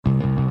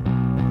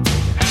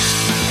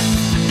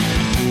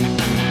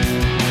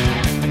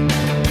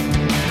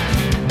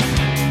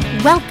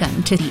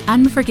Welcome to the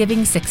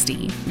Unforgiving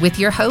 60 with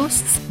your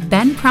hosts,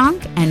 Ben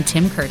Pronk and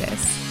Tim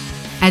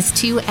Curtis. As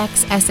two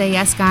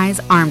ex-SAS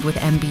guys armed with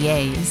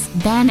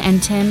MBAs, Ben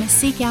and Tim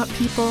seek out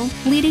people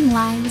leading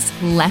lives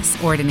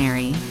less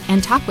ordinary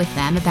and talk with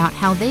them about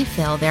how they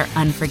fill their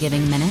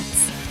unforgiving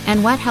minutes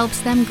and what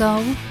helps them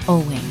go,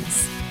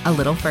 always, a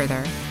little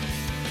further.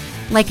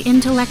 Like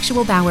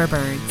intellectual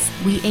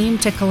bowerbirds, we aim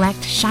to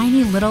collect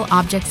shiny little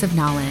objects of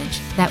knowledge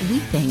that we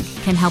think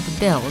can help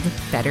build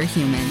better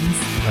humans.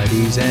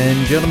 Ladies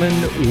and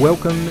gentlemen,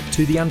 welcome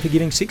to the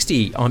Unforgiving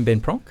 60. I'm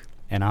Ben Pronk.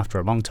 And after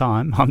a long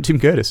time, I'm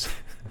Tim Curtis.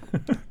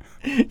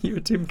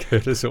 You're Tim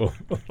Curtis or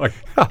like...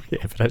 Oh,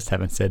 yeah, but I just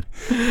haven't said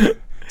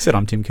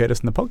I'm Tim Curtis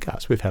in the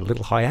podcast. We've had a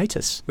little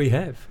hiatus. We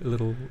have a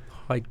little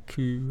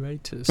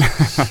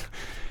haiku-atus.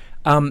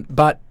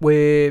 But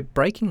we're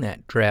breaking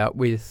that drought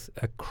with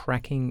a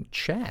cracking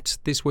chat.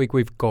 This week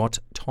we've got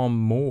Tom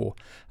Moore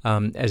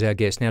as our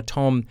guest. Now,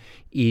 Tom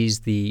is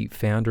the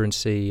founder and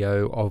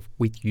CEO of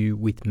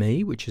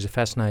WithYouWithMe, which is a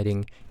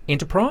fascinating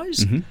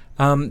enterprise.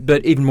 Mm-hmm.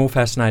 But even more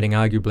fascinating,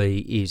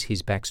 arguably, is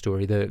his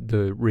backstory,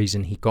 the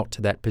reason he got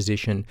to that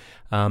position,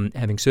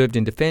 having served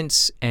in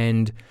defence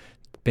and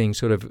being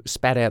sort of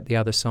spat out the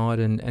other side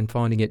and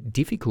finding it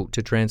difficult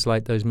to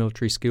translate those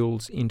military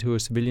skills into a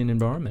civilian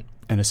environment.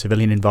 And a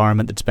civilian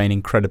environment that's been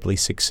incredibly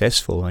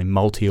successful. A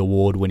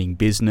multi-award winning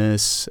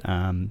business,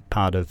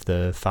 part of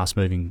the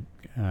fast-moving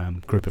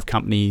group of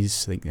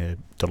companies, I think the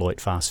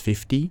Deloitte Fast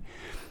 50.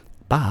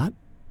 But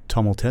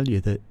Tom will tell you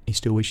that he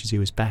still wishes he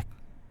was back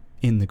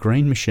in the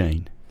green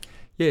machine.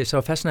 Yeah, so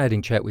a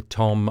fascinating chat with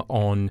Tom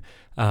on,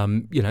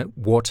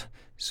 what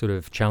sort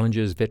of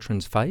challenges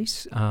veterans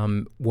face,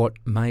 what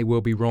may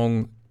well be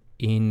wrong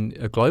in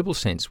a global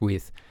sense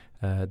with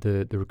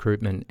the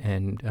recruitment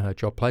and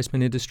job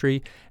placement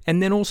industry,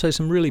 and then also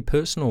some really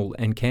personal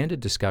and candid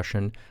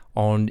discussion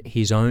on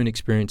his own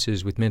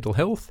experiences with mental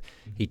health.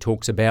 He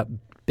talks about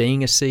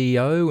being a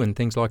CEO and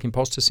things like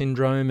imposter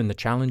syndrome and the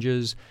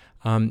challenges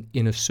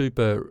in a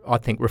super, I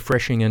think,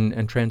 refreshing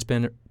and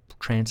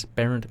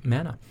transparent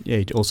manner. Yeah,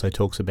 he also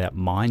talks about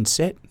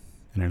mindset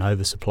and an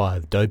oversupply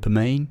of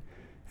dopamine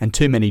and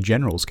too many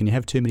generals. Can you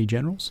have too many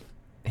generals?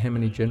 How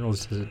many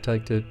generals does it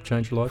take to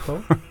change a light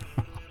bulb?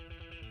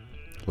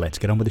 Let's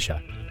get on with the show.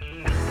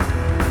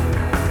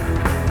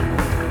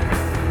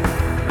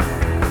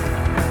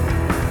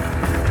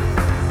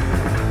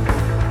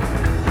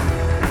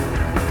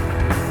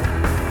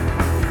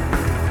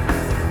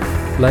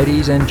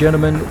 Ladies and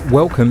gentlemen,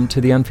 welcome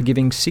to the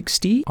Unforgiving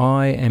 60.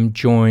 I am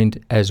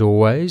joined, as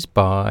always,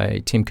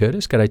 by Tim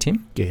Curtis. G'day,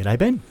 Tim. G'day,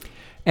 Ben.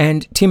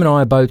 And Tim and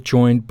I are both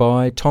joined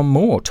by Tom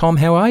Moore. Tom,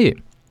 how are you?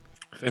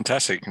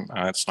 Fantastic.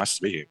 It's nice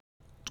to be here.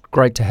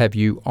 Great to have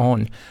you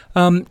on.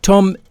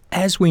 Tom,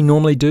 as we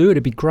normally do,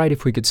 it'd be great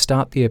if we could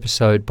start the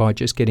episode by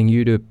just getting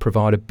you to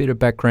provide a bit of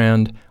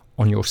background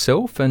on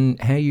yourself and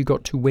how you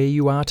got to where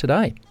you are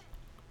today.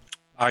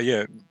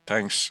 Yeah,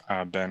 thanks,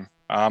 Ben.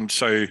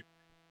 So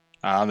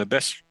the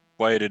best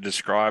way to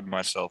describe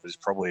myself is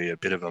probably a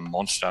bit of a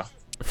monster.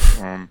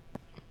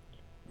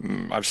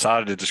 I've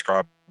started to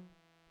describe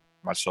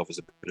myself as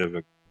a bit of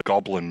a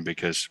goblin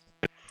because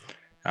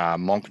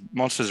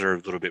monsters are a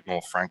little bit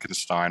more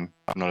Frankenstein,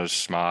 not as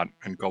smart,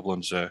 and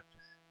goblins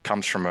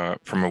comes from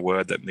a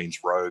word that means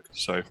rogue.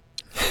 So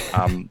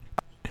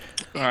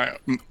a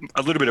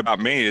little bit about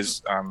me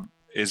is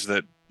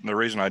that the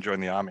reason I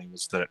joined the army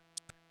was that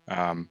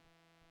I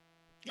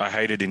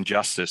hated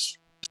injustice,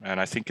 and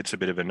I think it's a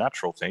bit of a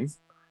natural thing.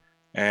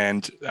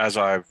 And as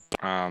I've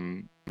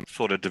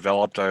sort of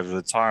developed over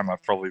the time,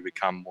 I've probably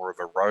become more of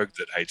a rogue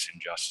that hates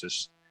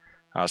injustice.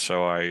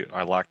 So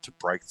I like to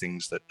break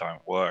things that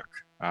don't work.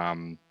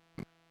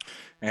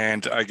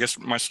 And I guess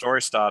my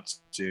story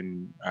starts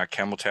in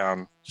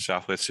Campbelltown,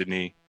 southwest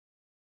Sydney.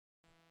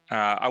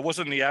 I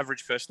wasn't the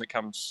average person that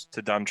comes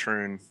to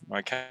Duntroon.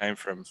 I came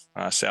from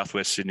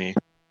southwest Sydney,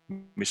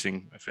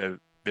 missing a fair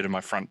bit of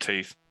my front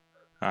teeth.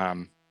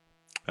 And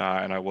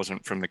I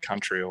wasn't from the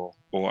country or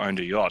owned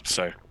a yacht.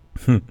 So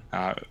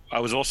I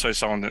was also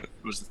someone that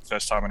was the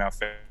first time in our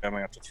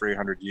family after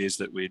 300 years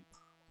that we'd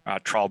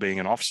trial being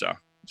an officer.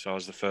 So I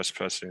was the first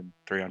person in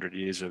 300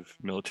 years of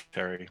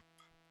military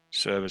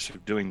service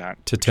of doing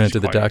that. To turn to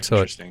the dark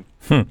side.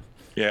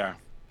 Yeah.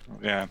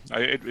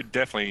 It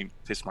definitely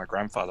pissed my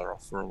grandfather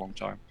off for a long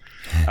time.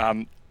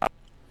 And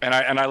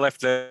I left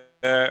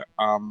there.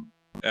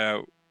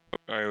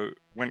 I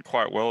went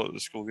quite well at the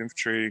School of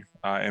Infantry,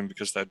 and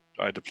because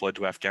I deployed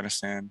to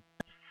Afghanistan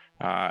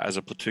as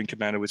a platoon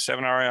commander with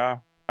 7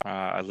 RAR.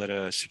 I led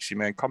a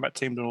 60-man combat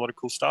team doing a lot of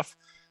cool stuff.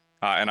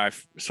 And I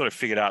sort of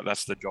figured out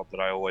that's the job that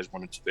I always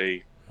wanted to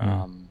be.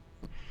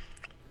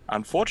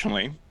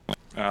 Unfortunately,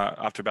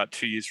 after about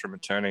 2 years from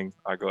returning,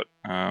 I got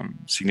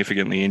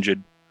significantly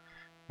injured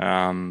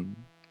and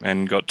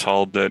got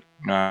told that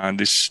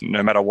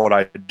no matter what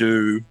I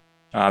do,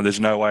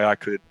 there's no way I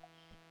could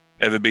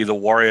ever be the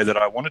warrior that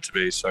I wanted to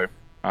be. So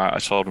I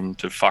told him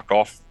to fuck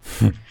off,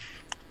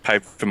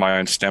 paid for my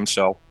own stem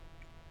cell.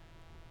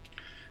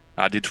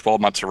 I did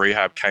 12 months of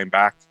rehab, came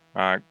back,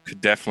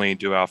 could definitely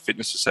do our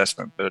fitness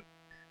assessment, but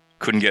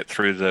couldn't get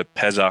through the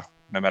PESA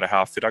no matter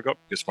how fit I got,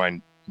 because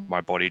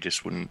my body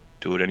just wouldn't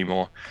do it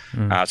anymore.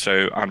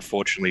 So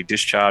unfortunately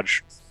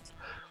discharged,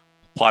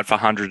 applied for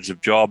hundreds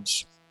of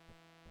jobs,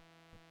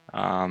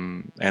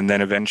 and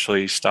then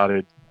eventually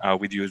started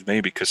With You With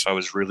Me, because I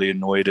was really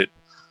annoyed at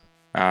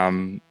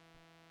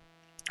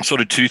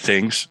sort of two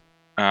things.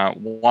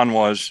 One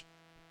was,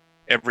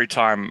 every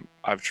time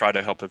I've tried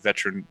to help a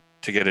veteran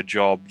to get a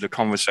job, the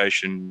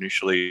conversation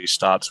usually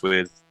starts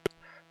with,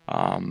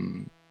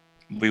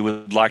 we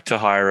would like to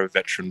hire a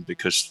veteran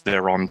because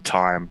they're on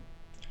time.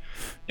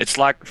 It's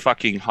like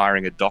fucking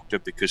hiring a doctor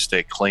because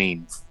they're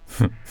clean.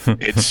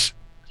 It's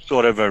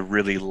sort of a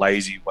really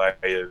lazy way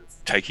of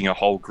taking a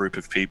whole group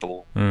of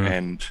people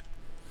and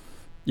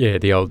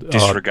the old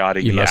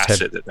disregarding you the must asset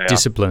have that they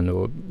discipline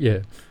are.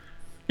 Yeah,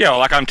 well,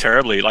 like I'm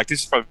terribly, like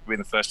this has probably been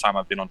the first time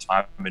I've been on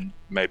time in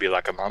maybe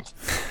like a month.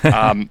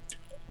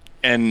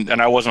 And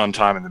I wasn't on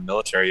time in the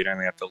military. You'd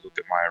only have to look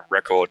at my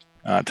record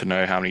to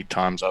know how many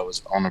times I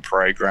was on a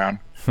parade ground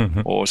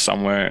or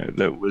somewhere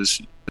that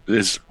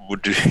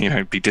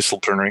would be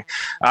disciplinary.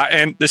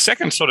 And the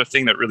second sort of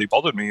thing that really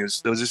bothered me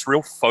is there was this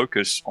real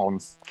focus on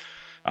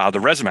the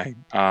resume.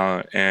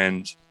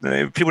 And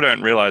people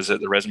don't realize that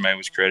the resume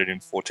was created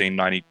in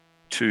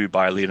 1492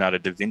 by Leonardo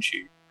da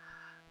Vinci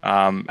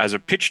as a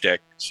pitch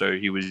deck. So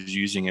he was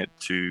using it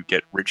to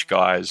get rich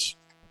guys,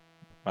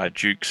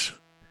 dukes,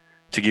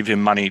 to give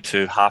him money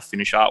to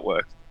half-finish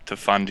artwork to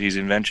fund his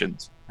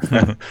inventions,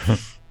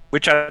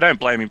 which I don't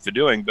blame him for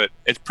doing, but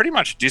it's pretty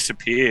much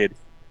disappeared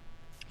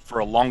for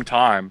a long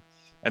time.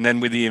 And then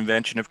with the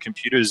invention of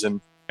computers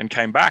and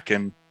came back,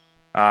 and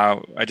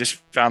I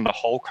just found the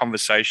whole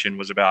conversation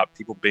was about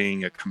people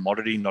being a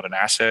commodity, not an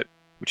asset,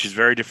 which is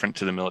very different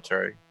to the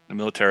military. The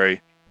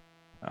military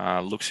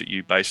looks at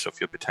you based off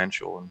your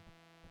potential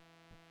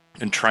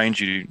and trains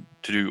you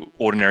to do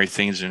ordinary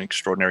things in an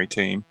extraordinary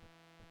team.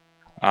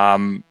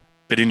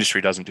 But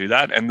industry doesn't do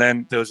that. And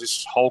then there was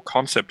this whole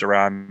concept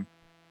around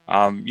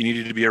you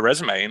needed to be a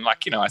resume. And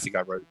I think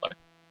I wrote like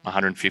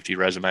 150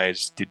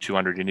 resumes, did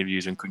 200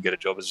 interviews and couldn't get a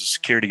job as a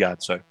security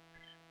guard. So,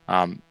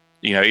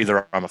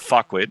 either I'm a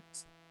fuckwit,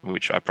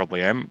 which I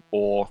probably am,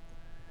 or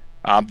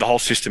the whole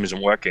system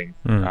isn't working.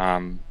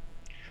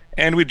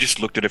 And we just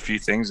looked at a few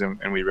things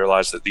and we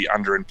realized that the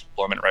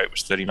underemployment rate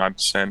was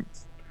 39%.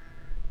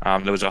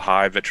 There was a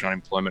high veteran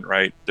unemployment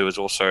rate. There was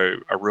also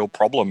a real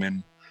problem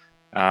in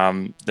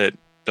that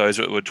those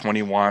that were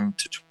 21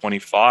 to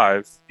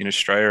 25 in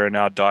Australia are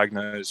now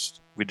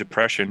diagnosed with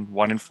depression,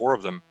 1 in 4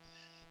 of them.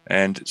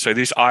 And so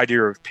this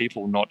idea of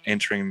people not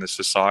entering the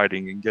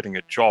society and getting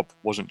a job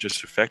wasn't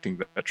just affecting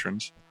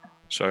veterans.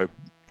 So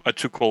I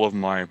took all of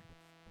my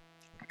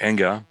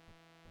anger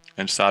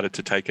and started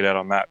to take it out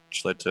on that,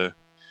 which led to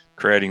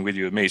creating With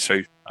You With Me.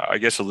 So I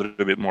guess a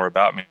little bit more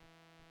about me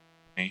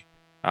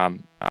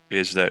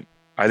is that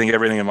I think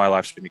everything in my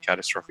life's been a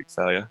catastrophic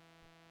failure,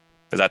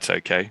 but that's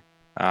okay.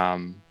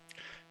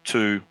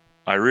 2,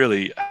 I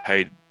really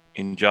hate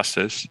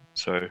injustice.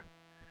 So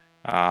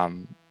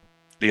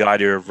the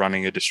idea of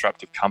running a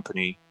disruptive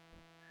company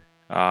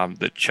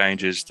that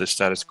changes the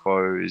status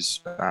quo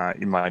is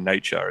in my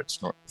nature. It's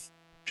not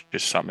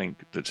just something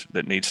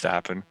that needs to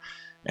happen.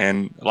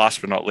 And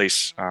last but not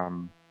least,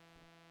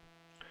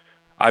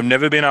 I've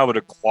never been able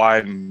to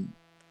quieten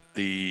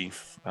the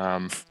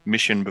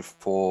mission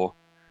before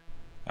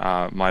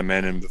my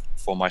men and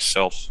before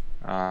myself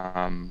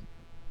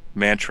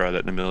mantra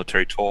that the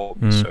military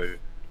taught me. So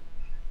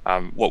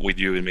what With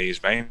You and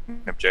Me's main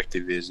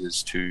objective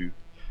is to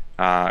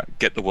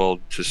get the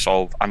world to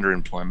solve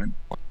underemployment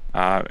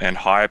and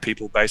hire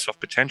people based off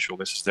potential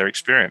versus their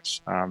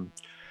experience.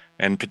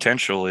 And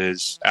potential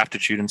is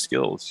aptitude and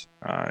skills.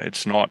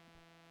 It's not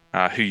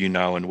who you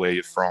know and where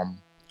you're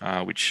from,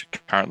 which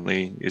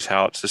currently is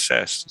how it's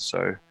assessed.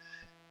 So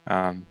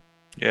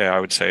I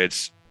would say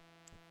it's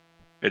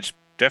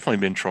definitely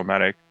been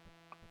traumatic.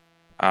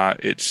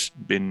 It's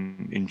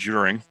been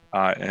enduring,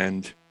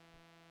 and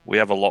we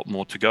have a lot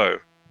more to go.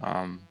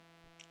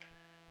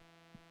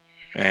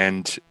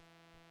 And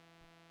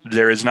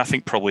there's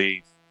nothing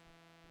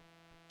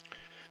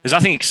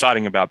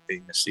exciting about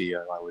being a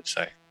CEO, I would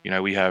say.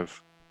 We had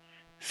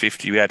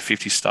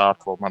 50 staff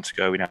 12 months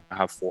ago. We now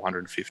have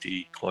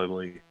 450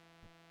 globally.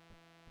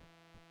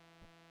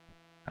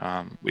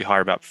 We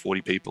hire about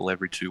 40 people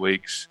every 2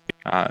 weeks.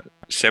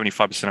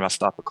 75% of our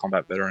staff are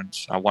combat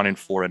veterans. 1 in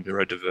 4 are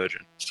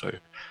neurodivergent. So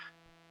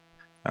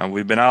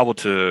we've been able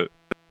to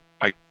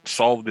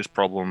solve this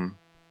problem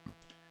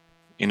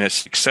in a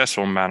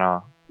successful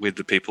manner with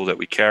the people that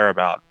we care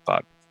about.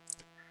 But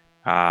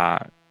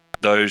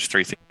those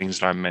 3 things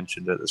that I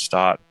mentioned at the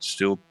start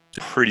still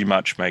pretty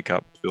much make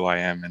up who I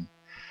am.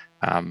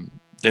 And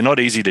they're not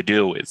easy to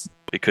deal with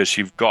because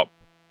you've got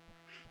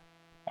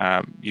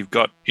someone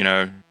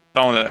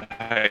that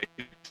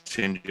hates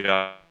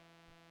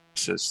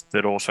injustice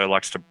that also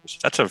likes to.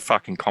 That's a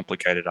fucking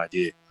complicated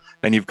idea.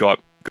 Then you've got,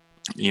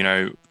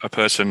 a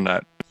person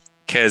that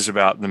cares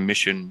about the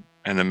mission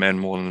and the men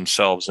more than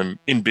themselves. And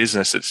in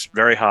business, it's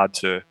very hard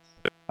to.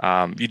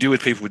 You deal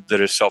with people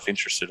that are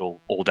self-interested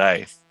all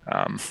day.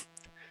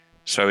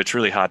 So it's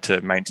really hard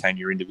to maintain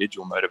your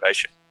individual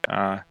motivation.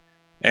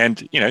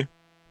 And,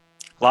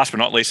 last but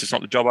not least, it's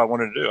not the job I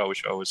wanted to do. I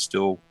wish I was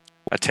still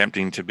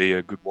attempting to be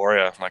a good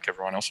warrior like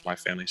everyone else in my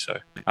family. So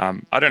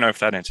I don't know if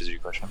that answers your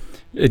question.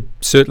 It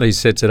certainly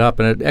sets it up,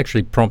 and it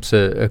actually prompts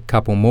a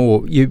couple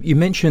more. You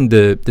mentioned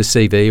the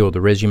CV or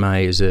the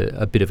resume as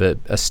a bit of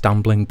a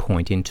stumbling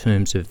point in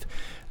terms of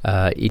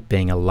it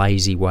being a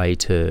lazy way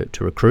to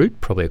recruit,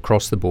 probably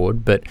across the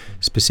board, but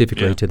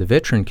specifically to the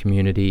veteran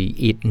community,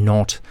 it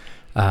not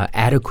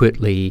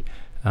adequately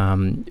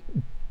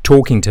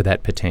talking to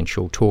that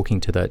potential, talking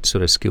to that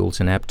sort of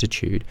skills and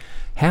aptitude.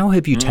 How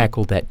have you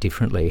tackled that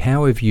differently?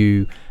 How have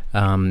you,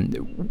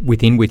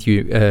 with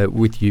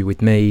you,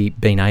 with me,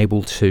 been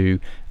able to,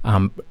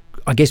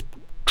 I guess,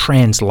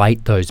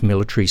 translate those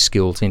military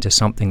skills into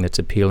something that's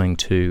appealing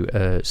to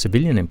a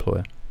civilian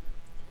employer?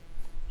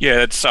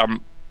 Yeah, it's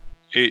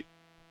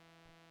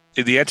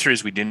the answer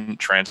is we didn't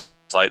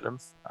translate them.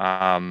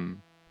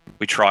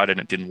 We tried and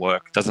it didn't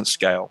work. It doesn't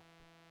scale.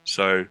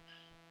 So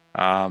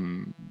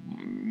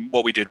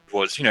what we did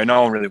was,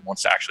 no one really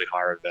wants to actually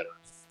hire a veteran.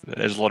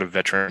 There's a lot of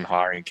veteran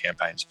hiring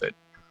campaigns, but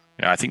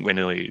I think we're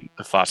nearly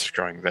the fastest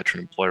growing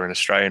veteran employer in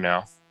Australia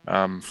now.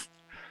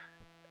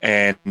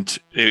 And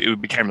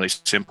it became really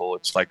simple.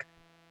 It's like,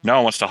 no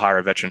one wants to hire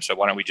a veteran, so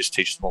why don't we just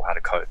teach them all how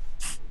to code?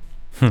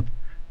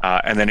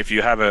 And then if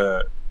you have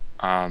a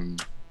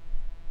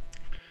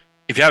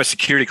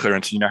security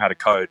clearance and you know how to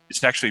code,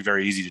 it's actually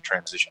very easy to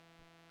transition.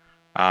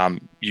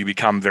 You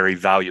become very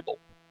valuable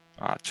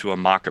to a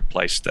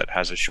marketplace that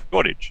has a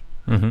shortage.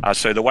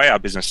 So the way our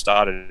business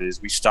started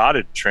is we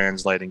started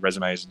translating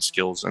resumes and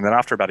skills, and then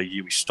after about a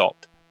year we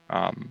stopped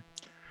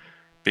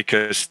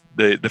because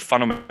the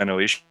fundamental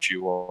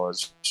issue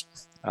was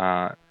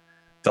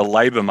the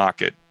labor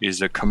market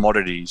is a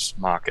commodities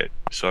market.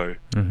 So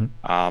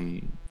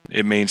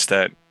it means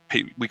that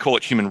we call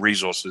it human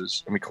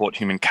resources and we call it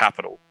human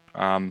capital.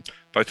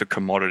 Both are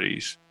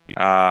commodities,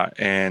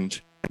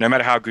 and no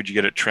matter how good you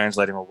get at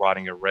translating or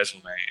writing a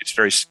resume, it's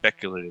very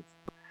speculative,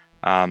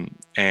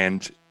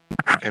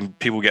 and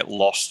people get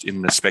lost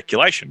in the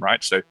speculation,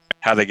 right? So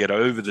how they get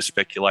over the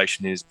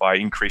speculation is by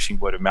increasing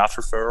word of mouth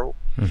referral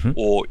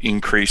or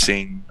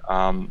increasing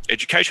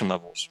education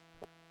levels.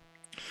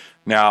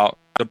 Now,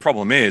 the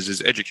problem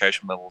is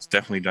education levels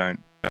definitely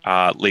don't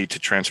lead to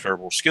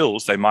transferable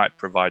skills. They might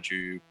provide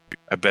you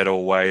a better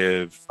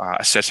way of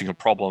assessing a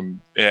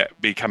problem,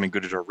 becoming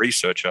good as a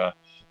researcher,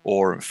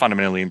 or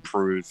fundamentally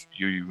improve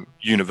you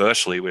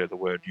universally, where the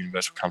word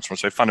universal comes from.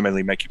 So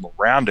fundamentally make you more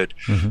rounded,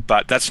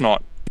 but that's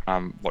not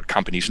what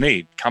companies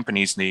need.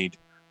 Companies need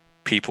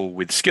people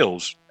with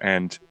skills,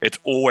 and it's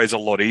always a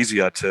lot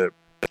easier to,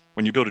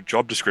 when you build a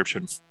job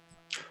description,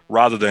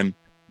 rather than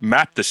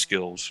map the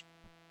skills,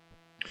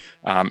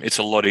 it's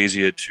a lot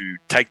easier to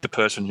take the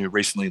person who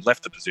recently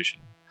left the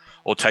position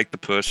or take the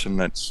person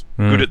that's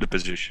good at the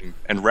position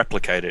and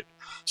replicate it.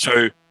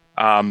 So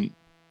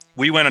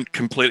we went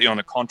completely on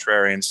the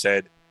contrary and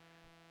said,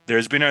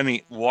 there's been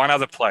only one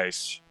other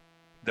place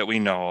that we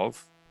know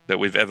of that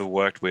we've ever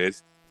worked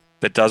with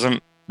that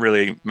doesn't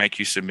really make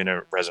you submit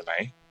a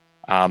resume,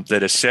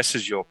 that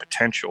assesses your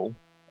potential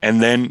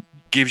and then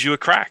gives you a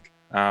crack.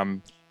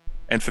 And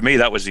for me,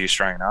 that was the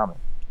Australian Army.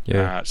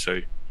 So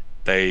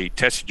they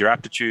tested your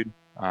aptitude.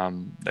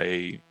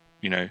 They,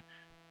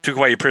 took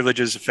away your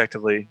privileges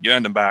effectively. You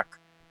earned them back.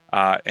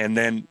 And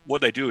then what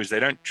they do is they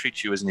don't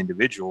treat you as an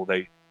individual.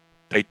 They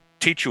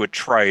teach you a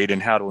trade and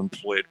how to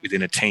employ it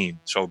within a team,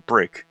 so a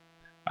brick.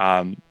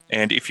 And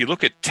if you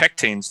look at tech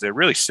teams, they're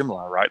really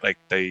similar, right? Like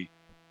they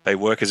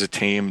work as a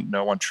team.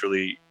 No one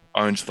truly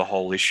owns the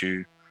whole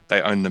issue.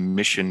 They own the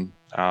mission.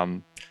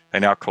 They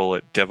now call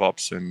it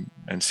DevOps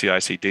and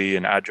CI/CD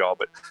and Agile,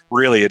 but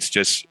really it's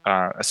just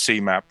a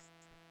CMAP,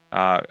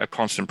 a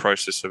constant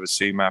process of a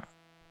CMAP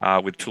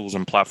with tools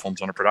and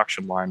platforms on a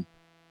production line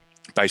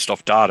based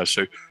off data.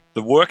 So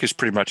the work is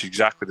pretty much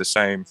exactly the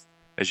same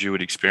as you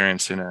would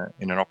experience in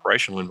an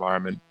operational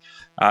environment.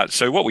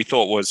 So what we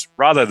thought was,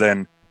 rather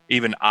than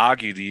even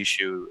argue the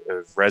issue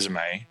of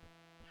resume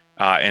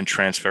and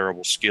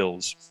transferable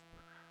skills,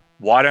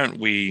 why don't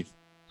we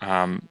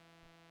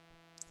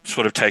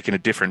sort of take in a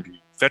different view?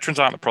 Veterans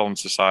aren't the problem,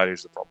 society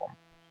is the problem.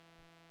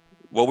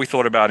 What we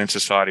thought about in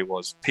society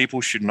was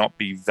people should not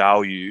be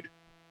valued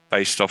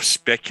based off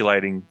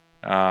speculating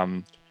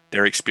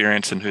their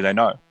experience and who they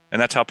know.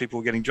 And that's how people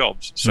are getting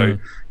jobs. So you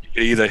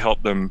could either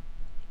help them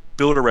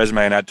build a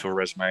resume and add to a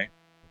resume,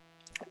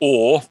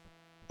 or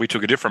we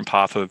took a different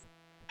path of,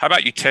 how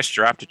about you test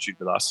your aptitude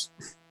with us?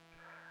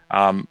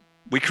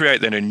 We create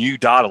then a new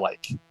data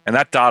lake, and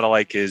that data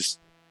lake is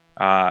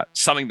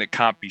something that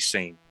can't be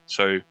seen.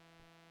 So,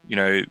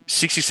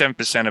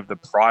 67% of the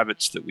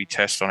privates that we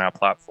test on our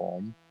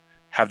platform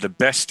have the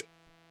best,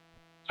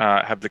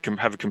 have a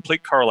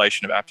complete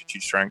correlation of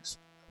aptitude strengths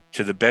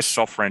to the best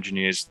software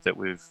engineers that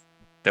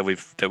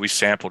we've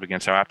sampled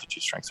against our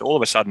aptitude strengths. So all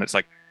of a sudden, it's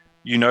like,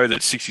 that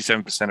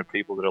 67% of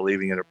people that are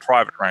leaving at a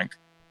private rank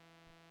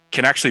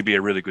can actually be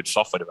a really good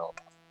software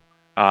developer.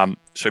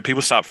 So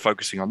people start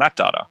focusing on that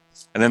data.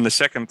 And then the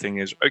second thing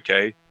is,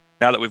 okay,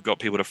 now that we've got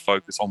people to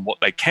focus on what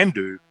they can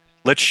do,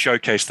 let's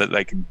showcase that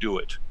they can do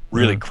it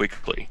really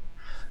quickly.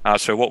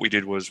 So what we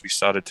did was we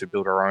started to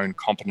build our own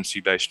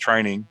competency-based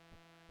training,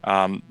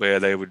 where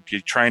they would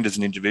be trained as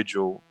an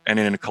individual and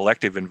in a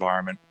collective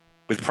environment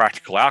with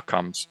practical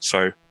outcomes.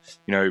 So,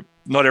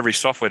 not every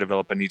software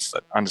developer needs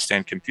to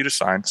understand computer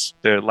science.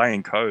 They're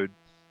laying code,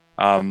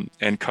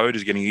 and code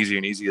is getting easier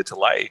and easier to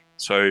lay.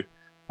 So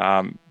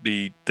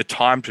the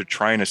time to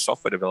train a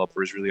software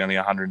developer is really only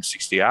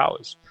 160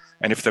 hours.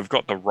 And if they've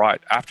got the right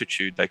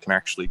aptitude, they can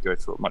actually go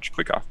through it much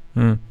quicker.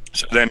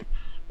 So then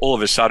all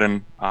of a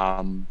sudden,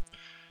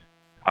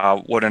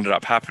 what ended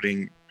up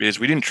happening is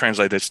we didn't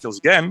translate their skills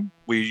again.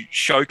 We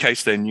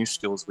showcased their new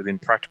skills within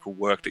practical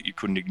work that you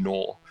couldn't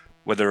ignore,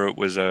 whether it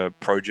was a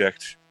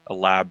project, a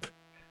lab,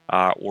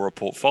 or a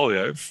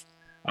portfolio.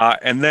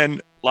 And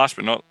then last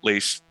but not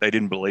least, they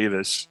didn't believe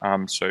us.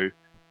 So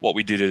what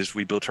we did is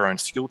we built our own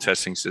skill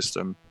testing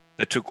system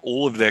that took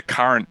all of their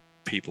current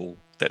people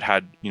that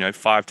had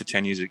 5 to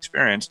 10 years of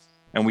experience,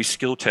 and we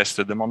skill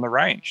tested them on the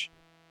range.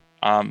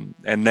 And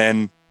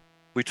then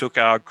we took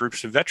our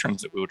groups of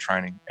veterans that we were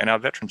training, and our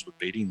veterans were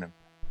beating them.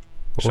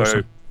 Awesome.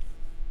 So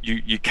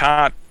you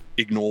can't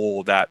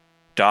ignore that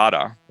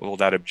data or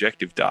that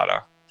objective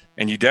data,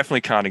 and you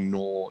definitely can't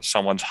ignore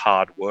someone's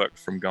hard work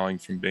from going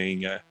from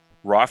being a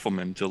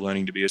rifleman to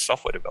learning to be a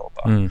software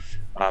developer.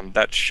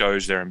 That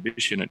shows their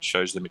ambition. It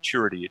shows their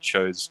maturity. It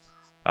shows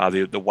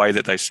the way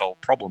that they solve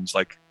problems.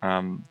 Like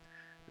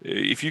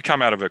if you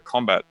come out of a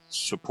combat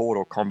support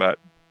or combat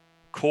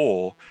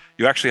core,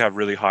 you actually have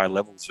really high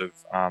levels of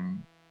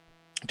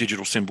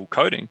digital symbol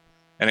coding,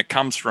 and it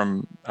comes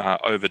from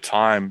over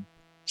time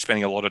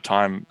spending a lot of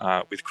time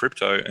with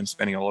crypto and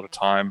spending a lot of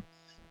time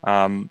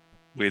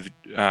with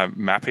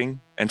mapping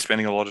and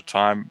spending a lot of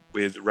time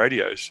with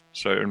radios,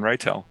 and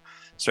Raytel.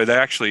 So they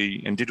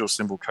actually, and digital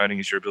symbol coding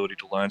is your ability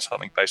to learn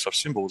something based off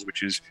symbols,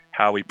 which is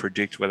how we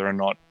predict whether or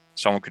not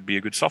someone could be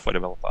a good software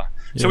developer.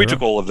 So we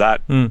took all of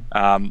that, and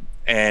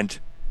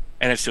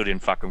it still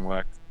didn't fucking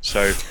work.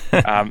 So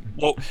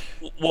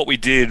what we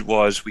did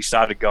was we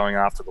started going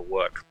after the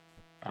work.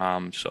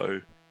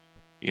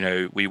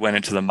 We went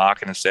into the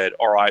market and said,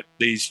 all right,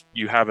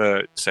 you have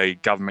a, say,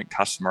 government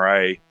customer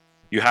A,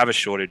 you have a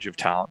shortage of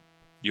talent.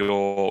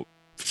 Your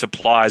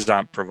suppliers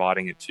aren't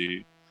providing it to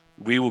you.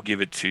 We will give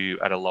it to you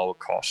at a lower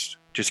cost.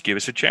 Just give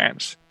us a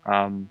chance.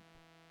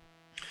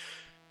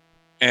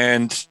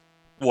 And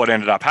what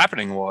ended up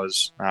happening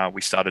was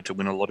we started to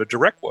win a lot of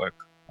direct work,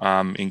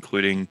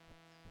 including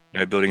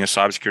building a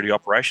cybersecurity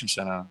operations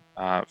center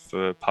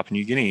for Papua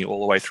New Guinea,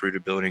 all the way through to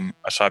building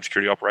a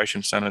cybersecurity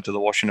operations center to the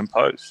Washington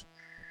Post,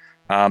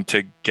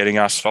 to getting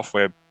our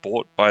software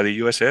bought by the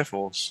US Air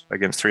Force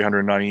against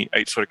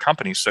 398 sort of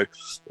companies. So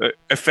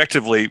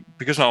effectively,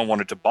 because no one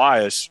wanted to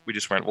buy us, we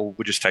just went, well,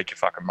 we'll just take your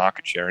fucking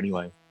market share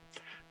anyway,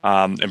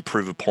 and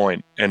prove a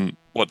point. And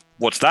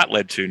what's that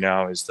led to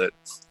now is that,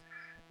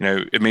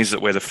 it means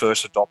that we're the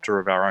first adopter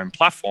of our own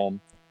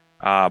platform,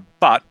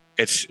 but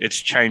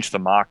it's changed the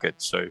market.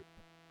 So,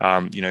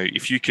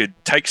 if you could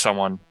take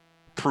someone,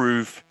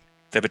 prove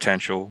their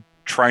potential,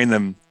 train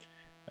them,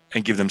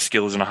 and give them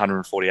skills in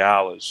 140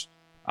 hours,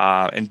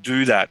 and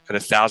do that at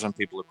 1,000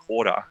 people a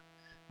quarter,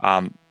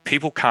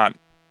 people can't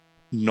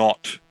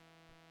not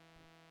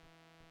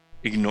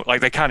ignore,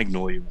 they can't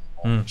ignore you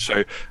anymore.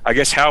 So I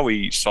guess how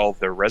we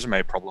solved the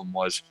resume problem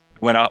was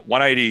we went up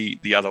 180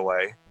 the other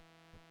way.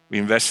 We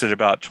invested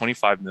about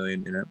 25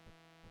 million in it.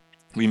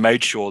 We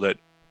made sure that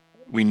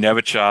we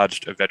never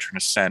charged a veteran a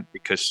cent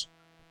because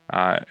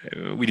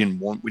we didn't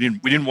want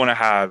to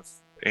have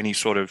any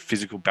sort of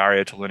physical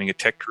barrier to learning a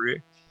tech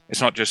career.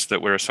 It's not just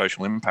that we're a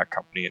social impact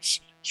company. It's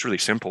really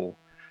simple.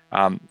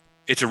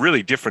 It's a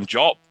really different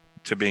job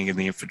to being in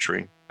the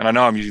infantry. And I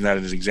know I'm using that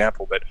as an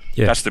example, but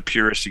that's the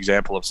purest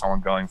example of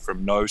someone going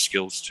from no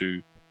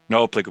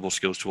applicable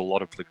skills to a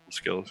lot of applicable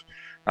skills.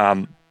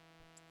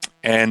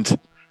 And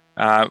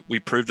we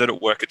proved that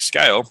it worked at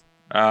scale.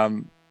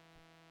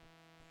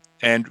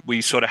 And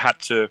we sort of had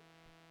to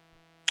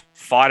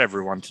fight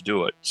everyone to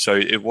do it. So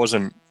it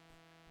wasn't,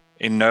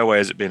 in no way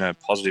has it been a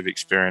positive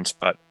experience,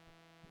 but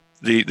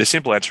the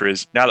simple answer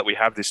is, now that we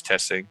have this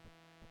testing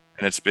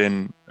and it's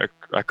been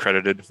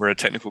accredited, we're a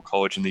technical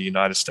college in the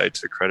United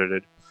States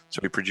accredited, so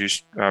we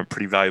produce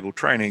pretty valuable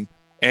training,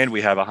 and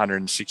we have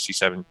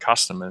 167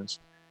 customers.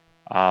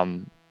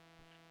 I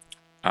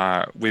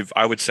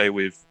would say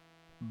we've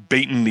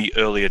beaten the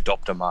early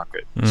adopter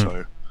market.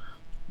 So,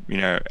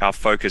 our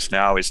focus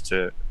now is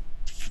to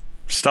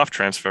stuff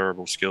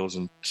transferable skills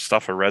and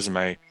stuff a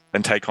resume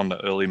and take on the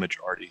early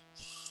majority,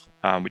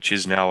 which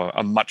is now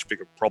a much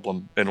bigger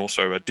problem and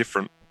also a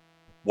different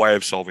way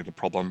of solving the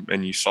problem.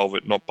 And you solve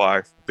it not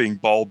by being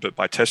bold, but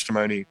by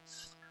testimony,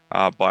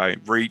 by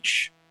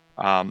reach,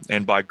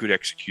 and by good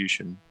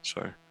execution.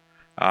 So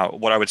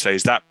what I would say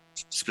is that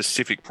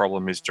specific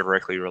problem is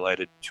directly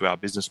related to our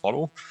business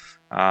model.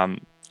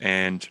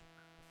 And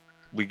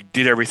we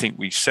did everything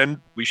we said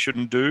we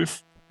shouldn't do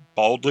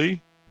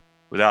boldly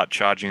without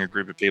charging a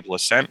group of people a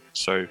cent.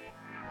 So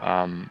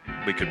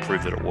we could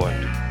prove that it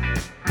worked.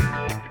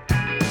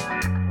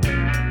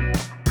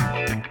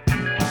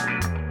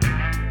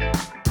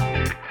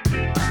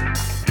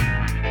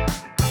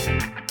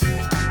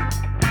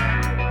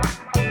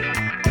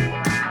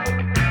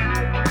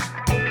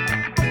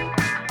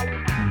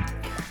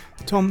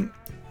 Tom,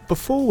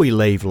 before we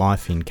leave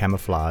life in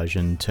camouflage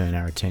and turn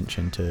our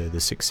attention to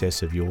the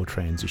success of your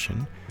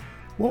transition,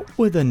 what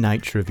were the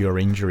nature of your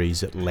injuries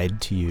that led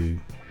to you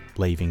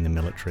leaving the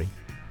military?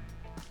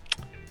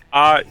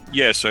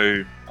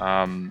 So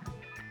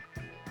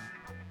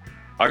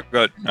I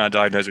got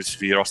diagnosed with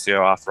severe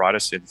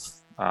osteoarthritis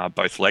in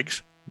both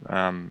legs.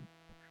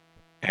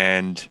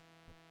 And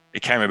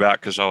it came about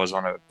because I was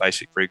on a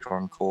basic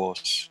recon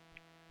course.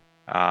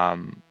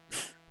 And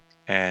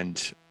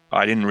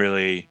I didn't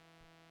really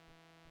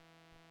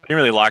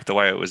like the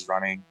way it was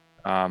running.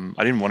 I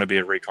didn't want to be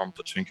a recon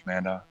platoon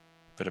commander,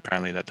 but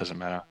apparently that doesn't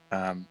matter.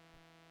 I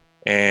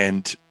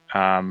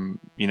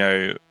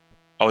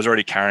was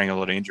already carrying a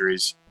lot of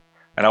injuries,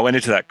 and I went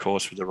into that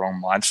course with the wrong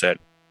mindset.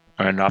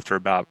 And after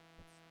about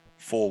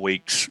 4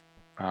 weeks,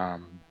 I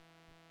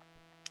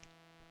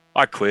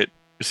quit.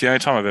 It's the only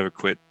time I've ever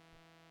quit.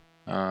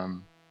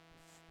 And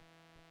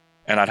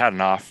I'd had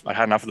enough. I'd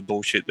had enough of the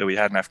bullshit that we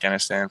had in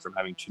Afghanistan from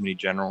having too many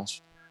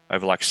generals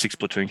over like 6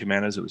 platoon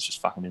commanders. It was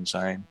just fucking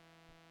insane.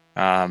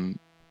 I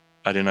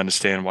didn't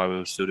understand why we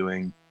were still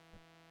doing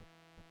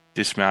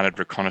dismounted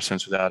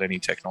reconnaissance without any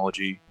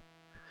technology.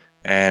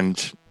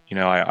 And,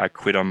 I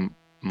quit on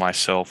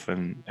myself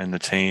and the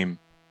team.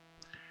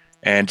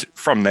 And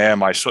from there,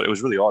 it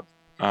was really odd.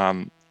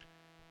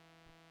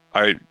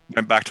 I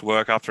went back to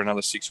work after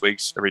another 6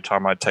 weeks. Every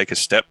time I'd take a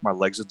step, my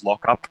legs would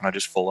lock up and I'd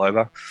just fall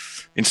over.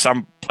 In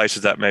some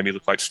places, that made me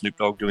look like Snoop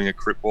Dogg doing a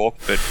crip walk,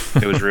 but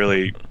it was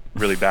really,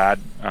 really bad.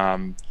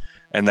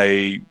 And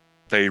they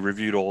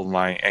reviewed all of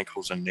my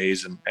ankles and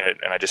knees, and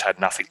I just had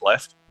nothing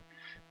left,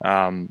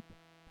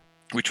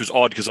 which was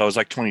odd because I was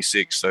like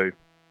 26. So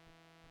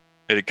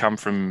it had come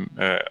from,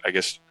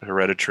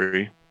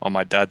 hereditary on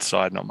my dad's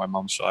side, not my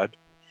mum's side.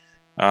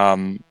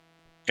 And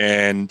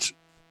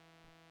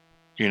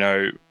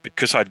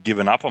because I'd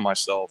given up on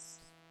myself,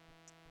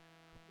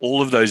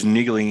 all of those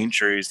niggling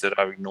injuries that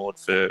I ignored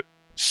for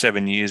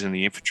 7 years in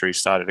the infantry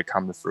started to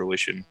come to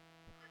fruition.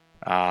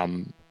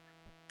 And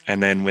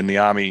then when the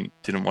army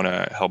didn't want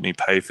to help me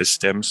pay for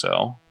stem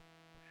cell,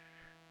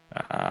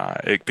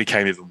 it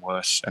became even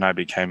worse, and I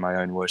became my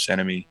own worst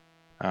enemy,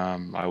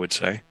 I would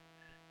say.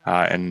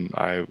 And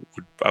I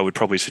would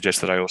probably suggest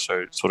that I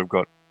also sort of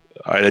got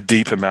a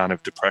deep amount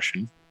of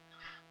depression.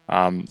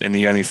 And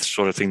the only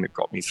sort of thing that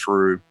got me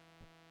through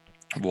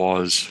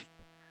was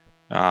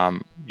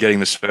getting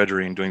the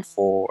surgery and doing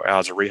 4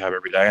 hours of rehab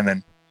every day, and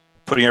then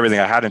putting everything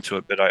I had into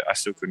it, but I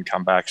still couldn't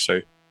come back.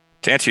 So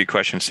to answer your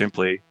question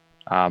simply,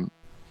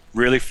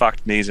 really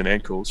fucked knees and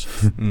ankles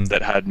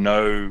that had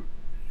no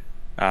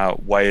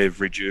way of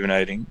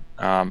rejuvenating,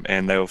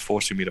 and they were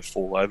forcing me to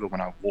fall over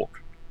when I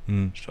walk.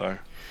 So,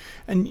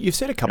 and you've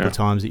said a couple of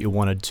times that you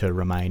wanted to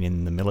remain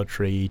in the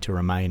military, to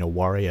remain a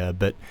warrior,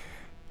 but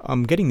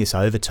I'm getting this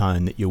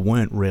overtone that you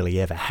weren't really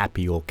ever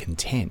happy or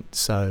content.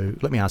 So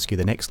let me ask you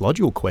the next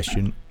logical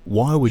question.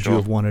 Why would you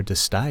have wanted to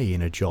stay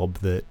in a job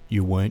that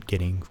you weren't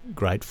getting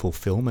great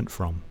fulfillment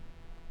from?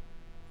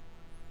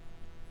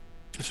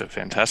 That's a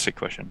fantastic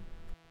question.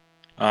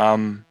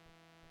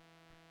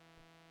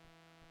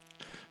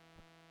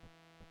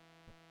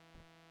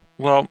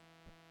 Well,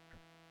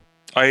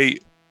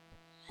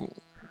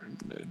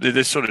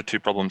 there's sort of 2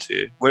 problems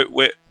here.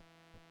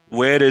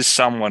 Where does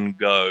someone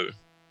go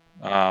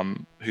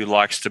who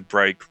likes to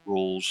break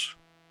rules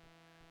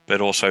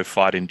but also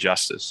fight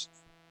injustice?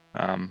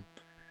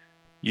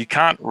 You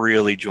can't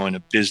really join a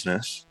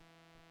business.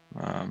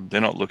 They're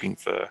not looking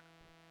for,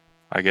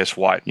 I guess,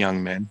 white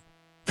young men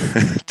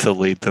to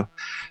lead them.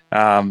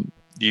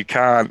 You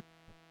can't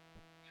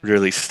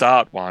really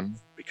start one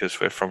because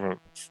we're from a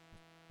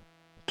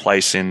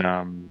place in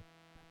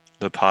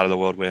the part of the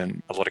world where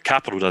a lot of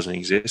capital doesn't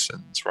exist,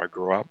 and that's where I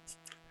grew up.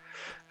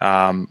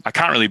 I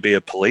can't really be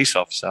a police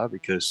officer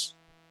because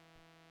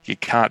you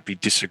can't be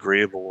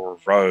disagreeable or a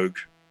rogue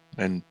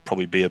and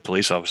probably be a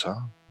police officer.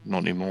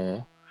 Not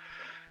anymore.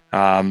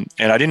 And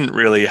I didn't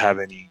really have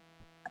any.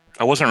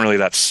 I wasn't really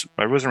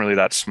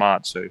that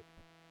smart. So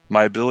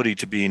my ability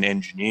to be an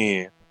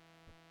engineer,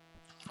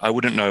 I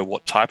wouldn't know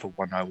what type of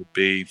one I would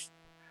be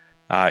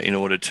in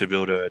order to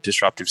build a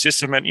disruptive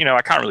system. And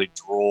I can't really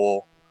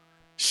draw,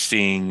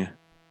 sing,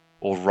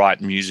 or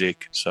write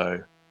music.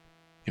 So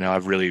I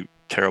have really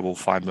terrible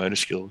fine motor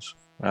skills.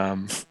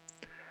 And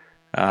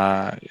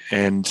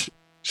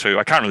so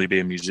I can't really be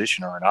a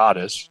musician or an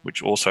artist,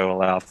 which also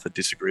allow for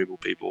disagreeable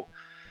people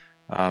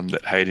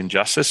that hate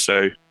injustice.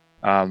 So,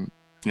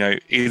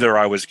 either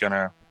I was going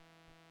to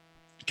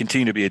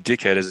continue to be a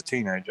dickhead as a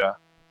teenager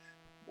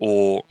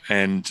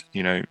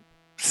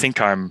think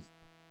I'm,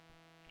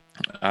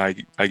 I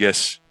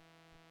guess,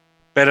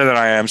 better than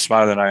I am,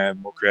 smarter than I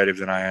am, more creative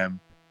than I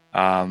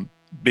am,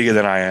 bigger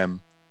than I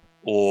am,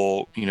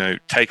 or,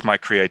 take my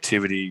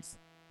creativity,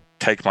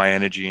 take my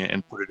energy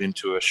and put it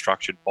into a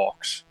structured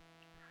box.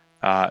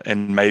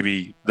 And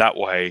maybe that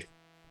way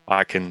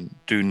I can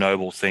do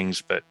noble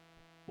things, but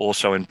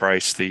also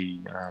embrace the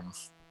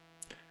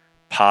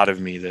part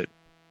of me that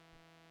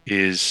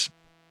is,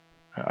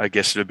 I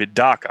guess, a bit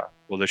darker,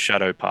 or the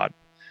shadow part.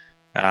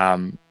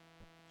 And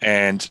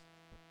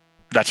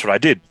that's what I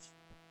did.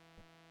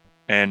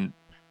 And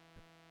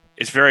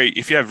it's very,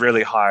 if you have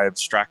really high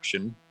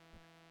abstraction,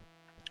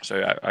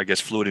 so I guess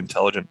fluid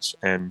intelligence,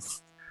 and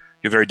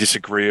you're very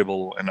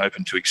disagreeable and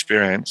open to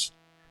experience,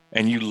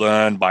 and you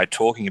learn by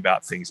talking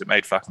about things, that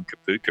made fucking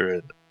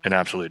Kapuka an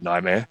absolute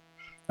nightmare.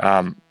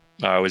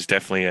 I was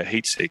definitely a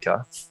heat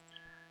seeker.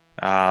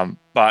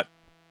 But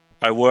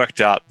I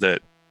worked out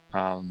that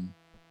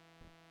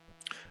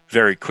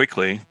very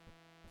quickly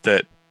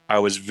that I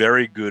was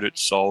very good at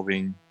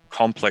solving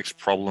complex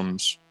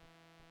problems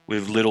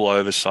with little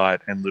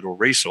oversight and little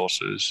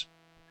resources.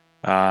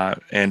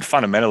 And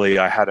fundamentally,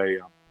 I had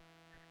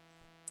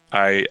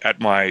at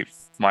my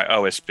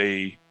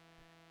OSB,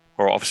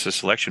 or Officer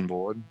Selection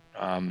Board,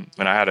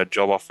 when I had a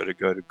job offer to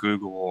go to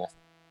Google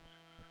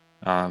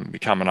or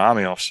become an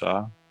Army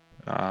officer,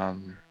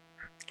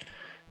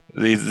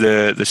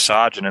 the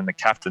sergeant and the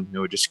captain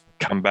who had just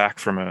come back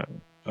from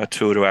a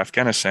tour to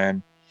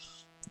Afghanistan,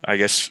 I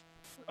guess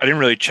I didn't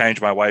really change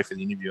my way for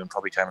the interview and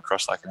probably came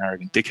across like an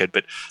arrogant dickhead,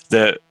 but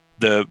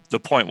the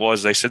point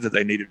was, they said that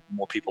they needed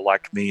more people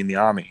like me in the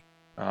Army.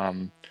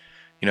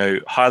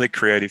 Highly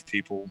creative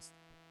people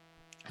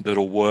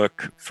that'll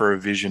work for a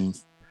vision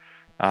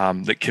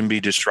that can be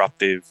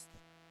disruptive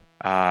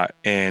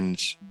and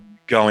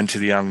go into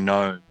the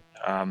unknown.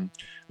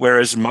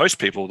 Whereas most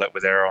people that were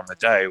there on the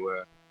day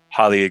were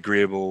highly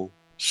agreeable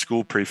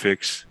school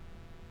prefects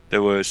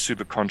that were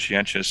super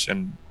conscientious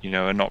and,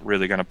 are not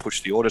really going to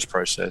push the orders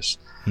process.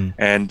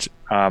 And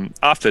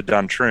after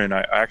Duntroon,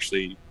 I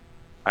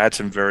had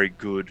some very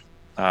good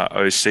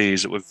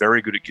OCs that were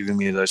very good at giving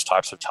me those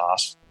types of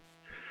tasks.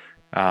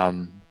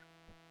 And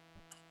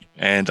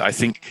I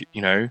think,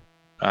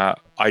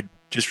 I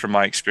just from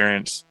my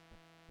experience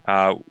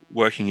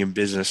working in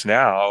business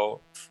now,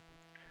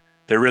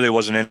 there really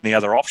wasn't any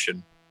other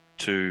option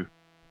to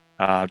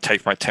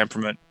take my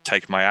temperament,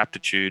 take my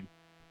aptitude,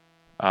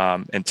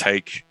 and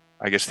take,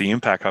 I guess, the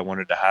impact I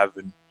wanted to have.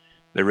 And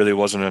there really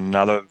wasn't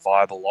another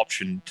viable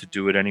option to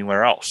do it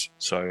anywhere else.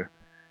 So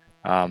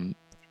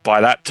by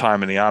that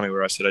time in the Army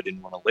where I said I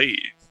didn't want to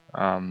leave,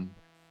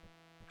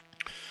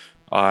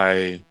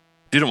 I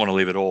didn't want to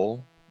leave at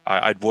all.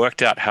 I'd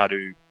worked out how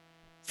to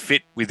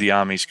fit with the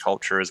Army's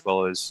culture as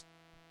well as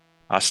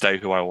stay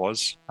who I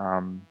was.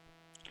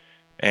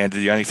 And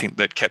the only thing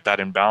that kept that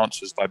in balance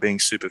was by being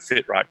super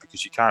fit, right?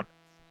 Because you can't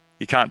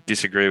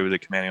disagree with a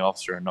commanding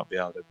officer and not be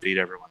able to beat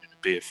everyone in a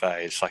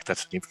BFA. It's like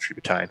that's an infantry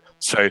battalion.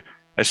 So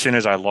as soon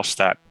as I lost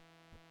that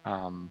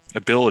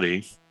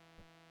ability,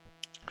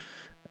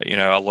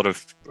 a lot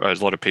of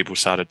people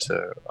started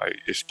to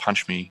just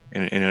punch me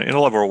in a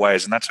lot of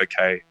ways, and that's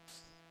okay.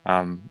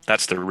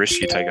 That's the risk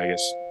you take, I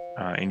guess,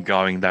 in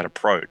going that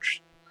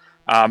approach.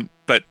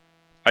 But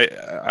I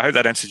hope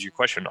that answers your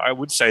question. I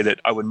would say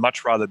that I would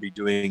much rather be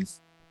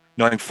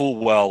knowing full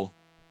well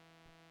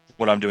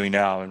what I'm doing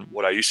now and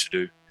what I used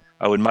to do.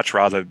 I would much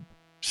rather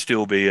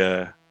still be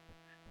a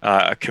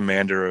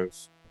commander of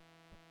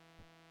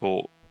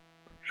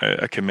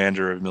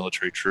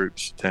military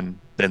troops than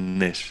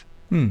this.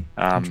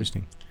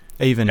 Interesting.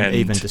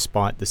 Even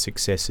despite the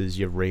successes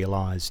you've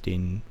realised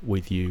in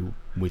With You,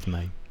 With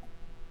Me.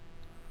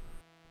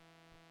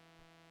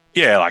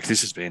 Yeah, like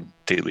this has been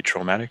deeply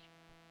traumatic.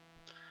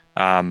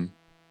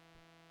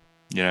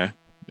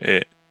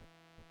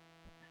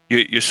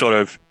 You're sort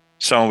of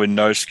someone with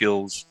no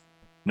skills,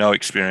 no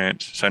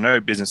experience, so no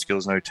business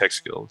skills, no tech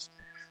skills,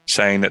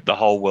 saying that the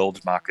whole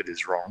world's market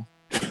is wrong.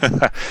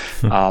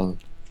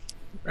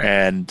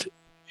 And,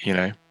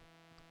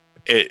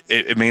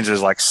 it means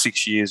there's like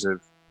 6 years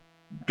of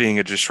being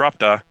a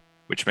disruptor,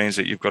 which means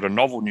that you've got a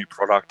novel new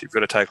product. You've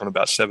got to take on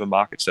about 7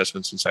 market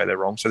assessments and say they're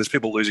wrong. So there's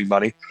people losing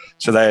money,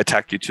 so they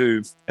attack you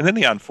too. And then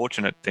the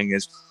unfortunate thing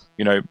is,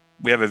 we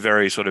have a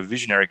very sort of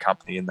visionary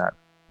company in that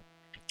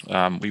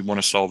we want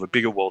to solve a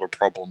bigger world of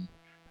problem,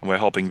 and we're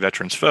helping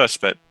veterans first.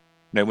 But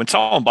when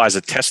someone buys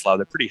a Tesla,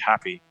 they're pretty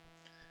happy.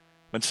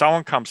 When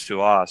someone comes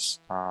to us,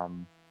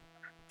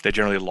 they're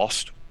generally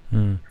lost.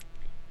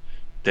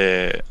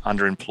 They're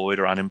underemployed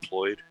or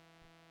unemployed.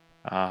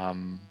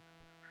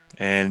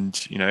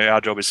 And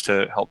our job is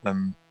to help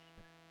them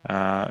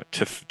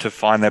to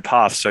find their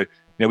path. So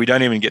we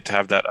don't even get to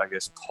have that, I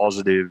guess,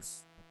 positive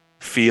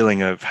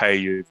feeling of, hey,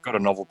 you've got a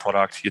novel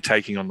product, you're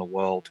taking on the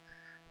world.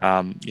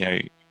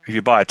 If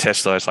you buy a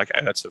Tesla, it's like,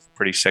 hey, that's a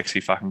pretty sexy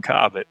fucking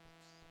car, but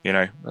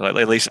like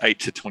at least 8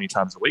 to 20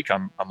 times a week,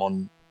 I'm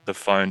on the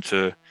phone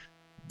to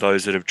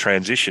those that have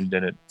transitioned,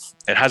 and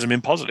it hasn't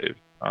been positive.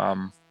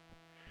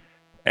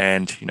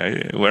 And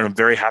we're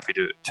very happy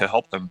to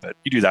help them, but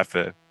you do that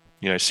for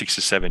 6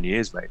 to 7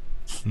 years, mate.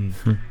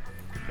 Mm-hmm.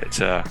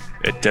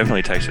 It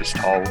definitely takes its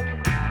toll.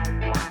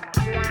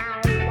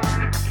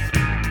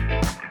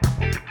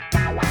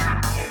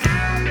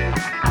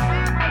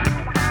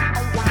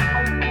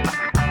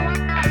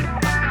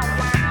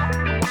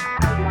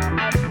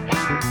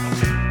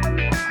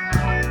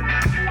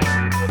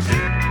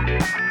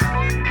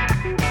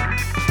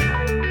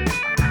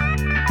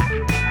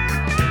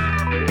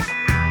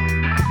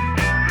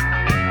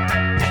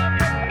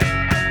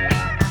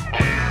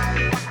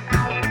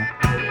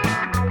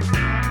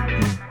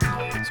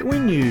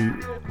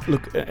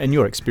 Look, and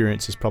your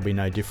experience is probably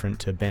no different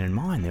to Ben and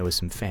mine. There were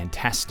some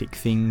fantastic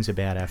things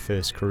about our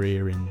first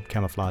career in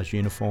camouflage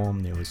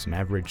uniform. There was some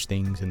average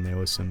things and there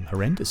were some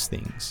horrendous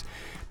things.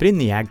 But in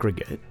the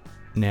aggregate,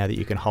 now that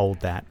you can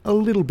hold that a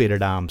little bit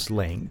at arm's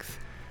length,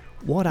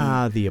 what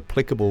are the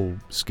applicable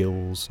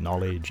skills,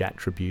 knowledge,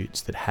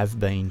 attributes that have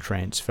been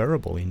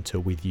transferable into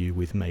With You,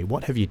 With Me?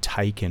 What have you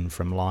taken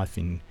from life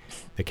in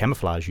the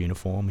camouflage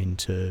uniform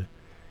into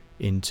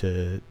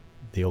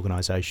the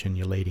organisation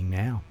you're leading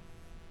now?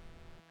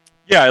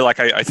 Yeah,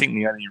 I think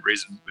the only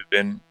reason we've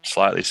been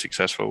slightly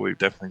successful, we've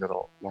definitely got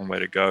a long way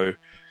to go,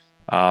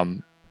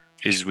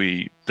 is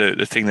the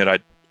thing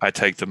that I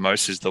take the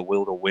most is the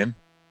will to win.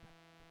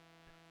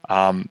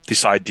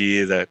 This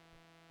idea that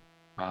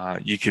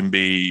you can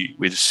be,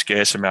 with a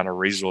scarce amount of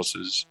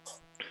resources,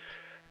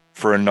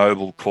 for a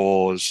noble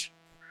cause,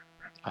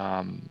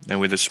 and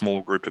with a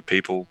small group of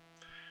people,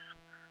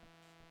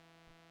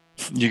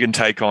 you can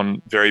take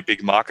on very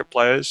big market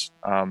players,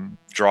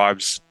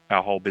 drives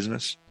our whole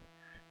business.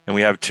 And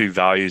we have two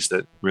values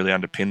that really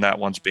underpin that.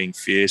 One's being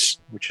fierce,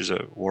 which is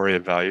a warrior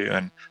value,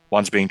 and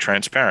one's being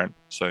transparent.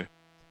 So,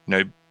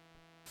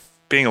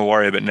 being a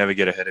warrior, but never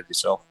get ahead of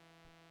yourself,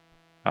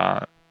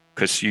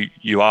 because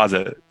you are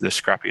the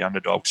scrappy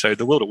underdog. So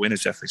the will to win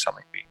is definitely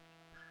something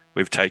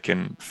we've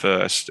taken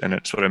first, and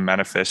it sort of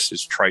manifests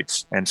as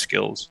traits and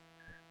skills.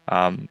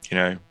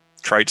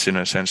 Traits in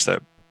a sense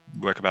that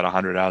work about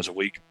 100 hours a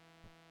week.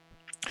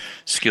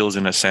 Skills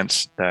in a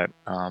sense that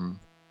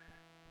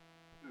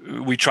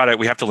we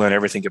have to learn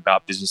everything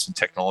about business and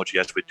technology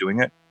as we're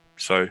doing it.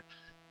 So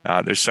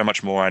there's so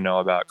much more I know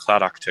about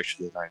cloud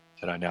architecture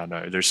that I now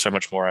know. There's so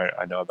much more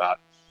I know about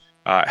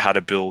how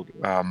to build,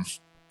 the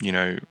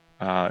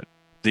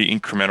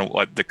incremental,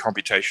 like the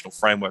computational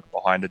framework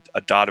behind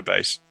a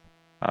database,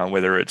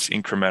 whether it's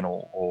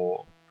incremental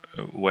or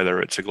whether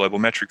it's a global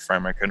metric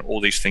framework, and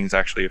all these things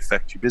actually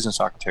affect your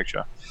business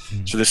architecture.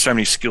 So there's so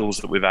many skills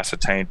that we've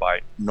ascertained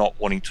by not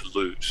wanting to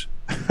lose.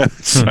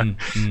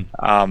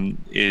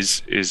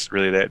 Is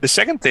really there. The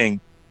second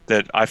thing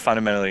that I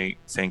fundamentally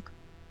think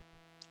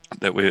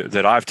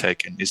that I've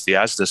taken is the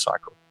ASDA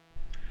cycle.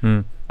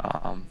 The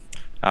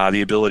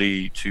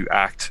ability to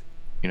act,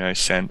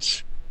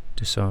 sense,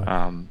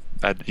 decide,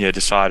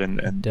 decide,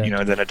 and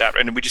then adapt,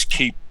 and we just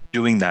keep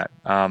doing that.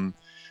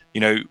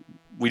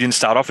 We didn't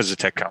start off as a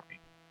tech company,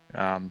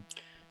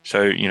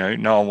 so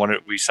no one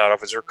wanted. We started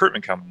off as a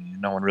recruitment company.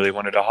 No one really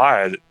wanted to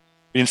hire.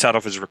 We didn't start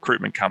off as a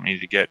recruitment company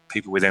to get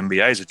people with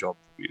MBAs a job.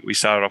 We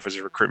started off as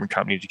a recruitment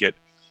company to get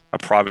a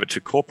private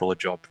to corporate a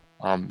job,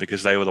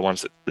 because they were the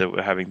ones that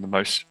were having the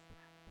most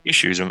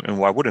issues. And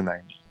why wouldn't they?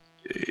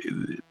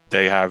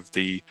 They have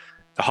the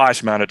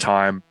highest amount of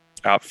time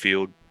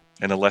outfield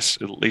and the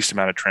least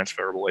amount of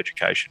transferable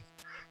education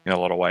in a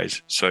lot of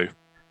ways. So,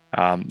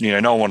 no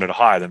one wanted to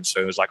hire them.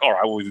 So it was like, all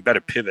right, well, we better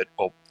pivot.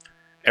 Well,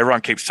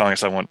 everyone keeps telling us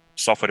they want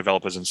software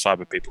developers and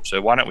cyber people. So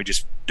why don't we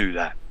just do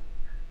that?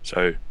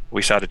 So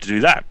we started to do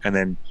that, and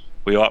then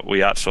we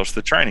outsourced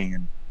the training,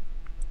 and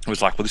it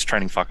was like, well, this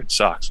training fucking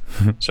sucks.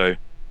 So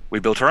we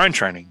built our own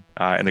training,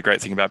 and the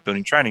great thing about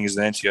building training is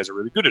the NCOs are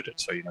really good at it.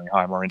 So you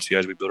hire more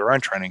NCOs, we built our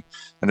own training,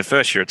 and the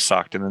first year it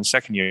sucked, and then the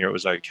second year it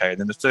was okay, and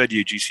then the third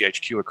year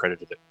GCHQ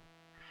accredited it.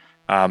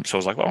 So I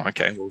was like, well,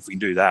 okay, well, if we can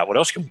do that, what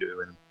else can we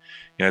do?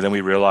 And then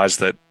we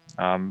realized that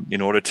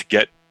in order to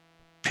get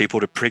people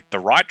to pick the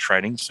right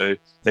training, so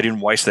they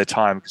didn't waste their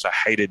time, because I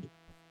hated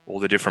all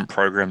the different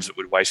programs that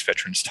would waste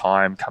veterans'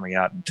 time coming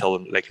out and tell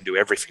them they can do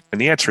everything. And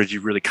the answer is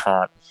you really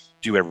can't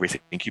do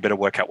everything. You better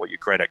work out what you're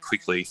great at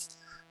quickly,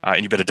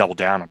 and you better double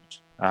down on it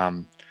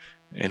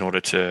in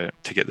order to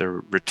get the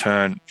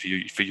return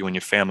for you and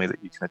your family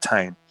that you can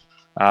attain.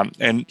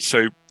 And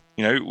so,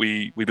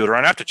 we built our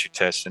own aptitude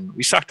tests, and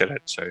we sucked at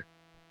it. So,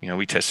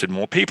 we tested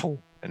more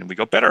people, and we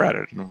got better at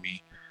it. And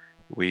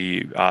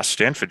we asked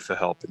Stanford for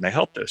help, and they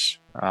helped us.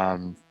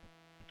 And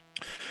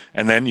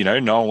then,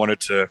 no one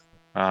wanted to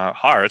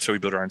hire it, so we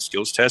built our own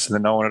skills test, and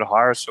then no one wanted to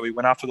hire us, so we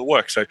went after the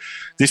work. So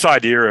this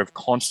idea of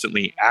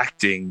constantly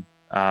acting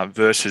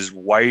versus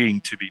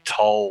waiting to be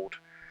told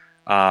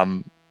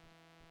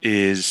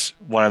is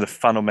one of the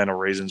fundamental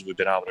reasons we've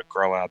been able to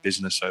grow our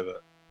business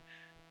over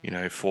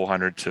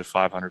 400 to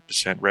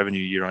 500%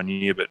 revenue year on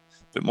year. But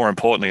more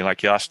importantly,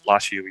 like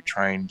last year we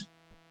trained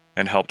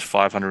and helped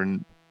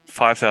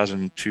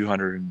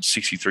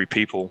 5,263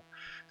 people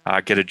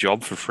get a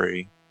job for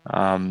free.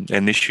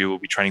 And this year we'll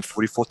be training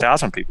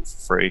 44,000 people for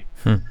free.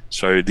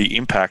 So the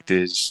impact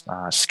is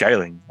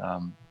scaling,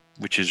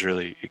 which is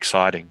really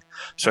exciting.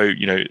 So,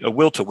 a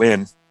will to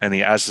win and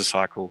the ASDA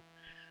cycle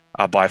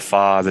are by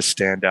far the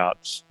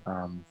standouts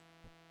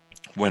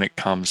when it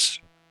comes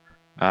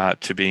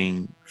to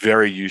being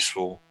very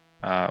useful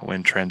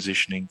when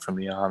transitioning from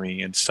the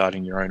Army and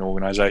starting your own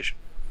organization.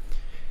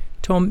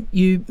 Tom,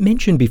 you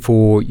mentioned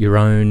before your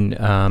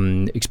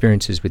own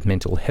experiences with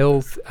mental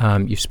health.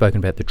 You've spoken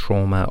about the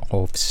trauma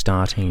of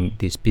starting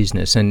this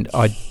business, and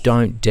I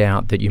don't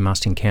doubt that you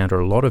must encounter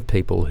a lot of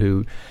people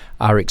who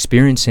are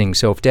experiencing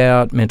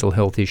self-doubt, mental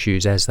health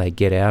issues as they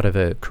get out of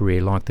a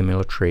career like the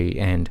military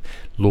and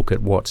look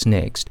at what's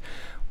next.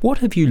 What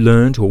have you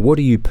learned, or what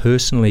do you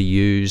personally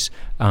use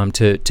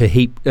to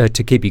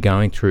keep you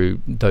going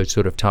through those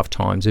sort of tough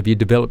times? Have you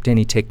developed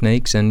any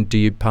techniques, and do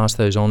you pass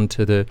those on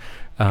to the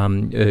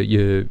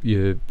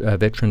your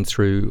veterans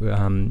through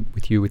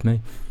With You With Me?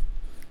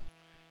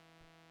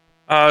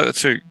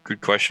 That's a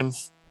good question.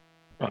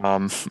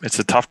 It's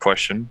a tough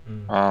question.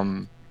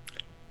 Like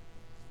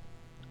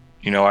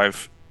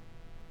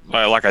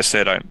I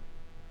said, I've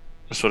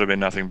sort of been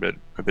nothing but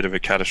a bit of a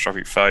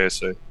catastrophic failure.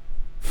 So,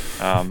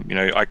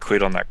 I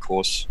quit on that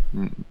course,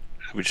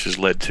 which has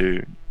led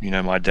to,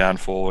 my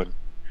downfall. And,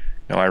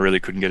 I really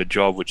couldn't get a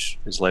job, which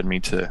has led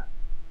me to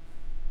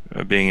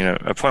being in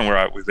a point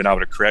where we've been able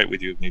to create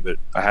With You With Me, but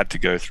I had to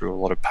go through a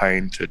lot of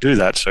pain to do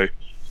that. So,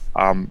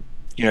 and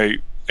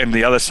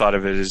the other side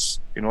of it is,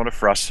 in order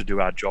for us to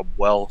do our job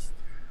well,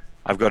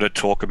 I've got to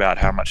talk about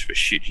how much of a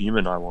shit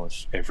human I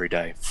was every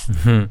day.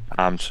 So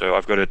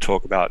I've got to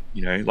talk about,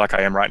 like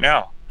I am right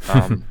now.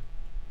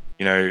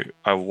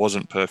 I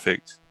wasn't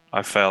perfect.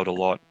 I failed a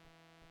lot.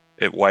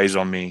 It weighs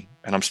on me,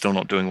 and I'm still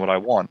not doing what I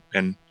want.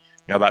 And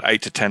about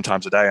 8 to 10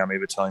 times a day, I'm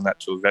either telling that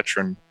to a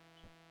veteran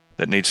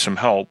that needs some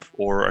help,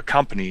 or a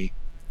company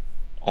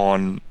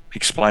on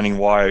explaining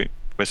why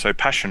we're so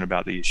passionate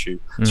about the issue.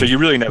 So you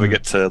really never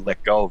get to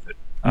let go of it.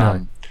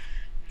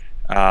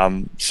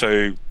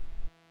 So,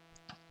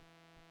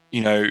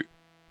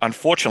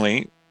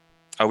 unfortunately,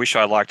 I wish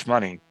I liked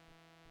money.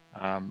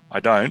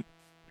 I don't,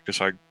 because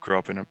I grew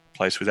up in a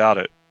place without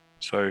it.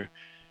 So I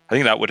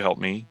think that would help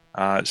me.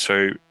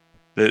 So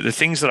the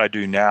things that I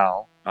do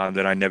now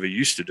that I never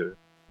used to do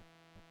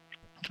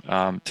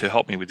to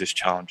help me with this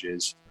challenge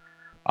is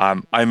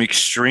I'm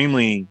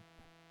extremely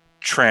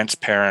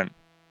transparent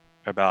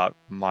about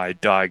my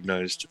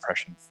diagnosed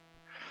depression.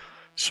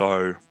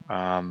 So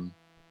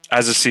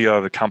as a CEO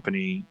of a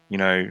company,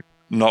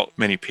 not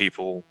many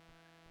people,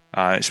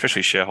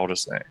 especially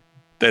shareholders,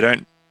 they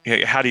don't.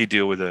 How do you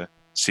deal with a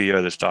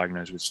CEO that's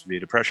diagnosed with severe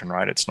depression?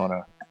 Right? It's not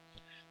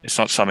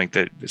something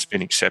that's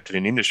been accepted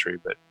in industry.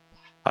 But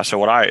so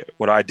what I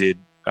did,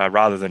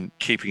 rather than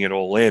keeping it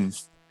all in,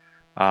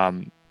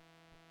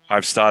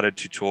 I've started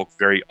to talk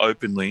very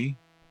openly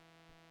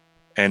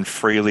and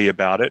freely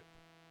about it.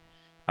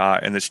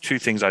 And there's two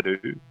things I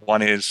do.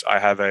 One is I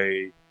have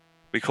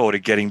we call it a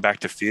getting back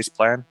to fierce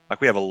plan.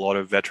 Like, we have a lot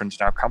of veterans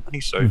in our company,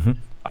 so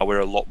we're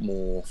a lot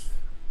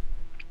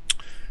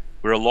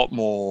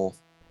more,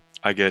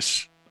 I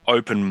guess,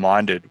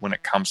 open-minded when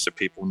it comes to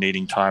people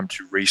needing time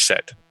to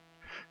reset.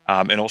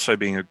 And also,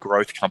 being a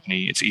growth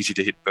company, it's easy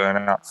to hit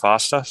burnout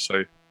faster.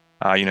 So,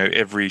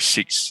 every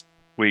 6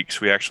 weeks,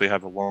 we actually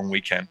have a long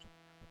weekend,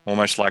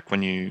 almost like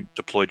when you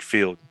deployed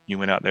field. You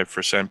went out there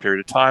for a certain period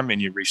of time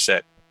and you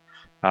reset.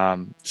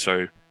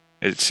 So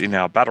it's in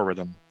our battle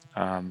rhythm.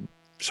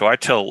 So I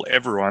tell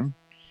everyone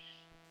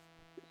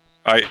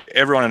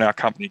in our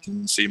company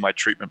can see my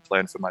treatment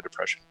plan for my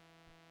depression.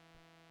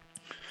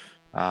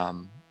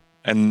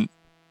 And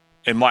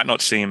it might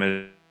not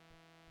seem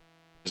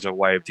as a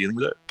way of dealing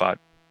with it, but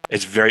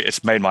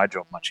it's made my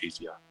job much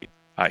easier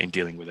in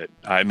dealing with it.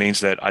 It means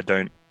that I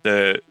don't,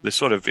 the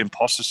sort of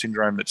imposter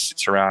syndrome that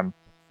sits around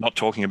not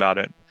talking about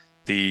it,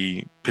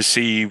 the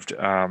perceived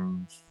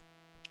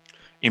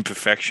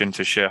imperfection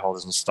to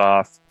shareholders and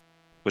staff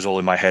was all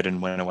in my head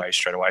and went away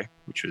straight away,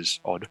 which was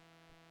odd.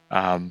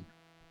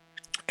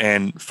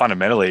 And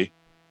fundamentally,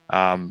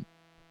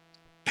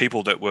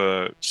 people that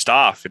were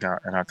staff in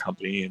our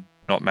company and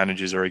not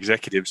managers or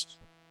executives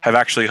have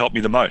actually helped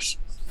me the most,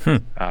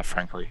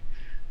 frankly.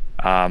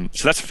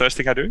 So that's the first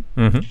thing I do.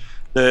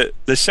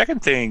 The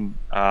second thing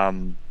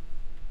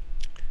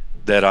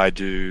that I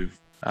do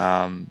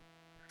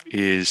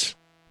is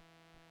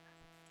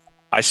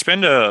I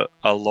spend a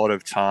lot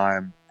of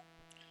time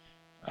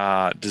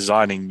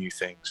designing new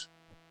things.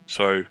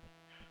 So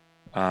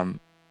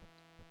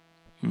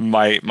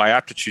my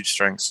aptitude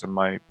strengths and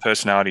my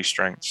personality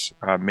strengths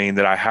mean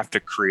that I have to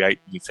create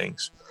new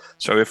things.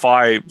 So if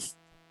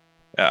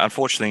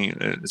unfortunately,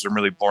 there's some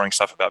really boring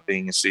stuff about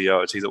being a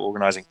CEO. It's either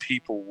organizing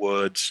people,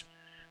 words,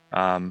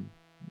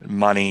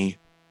 money,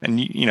 and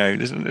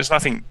there's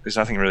nothing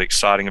really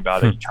exciting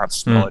about it. You can't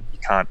smell it. You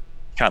can't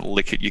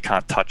lick it. You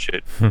can't touch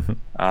it.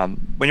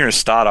 When you're a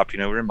startup,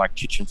 we're in my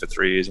kitchen for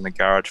 3 years, in the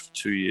garage for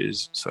 2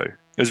 years. So it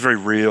was very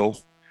real.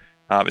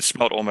 It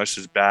smelled almost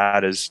as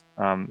bad as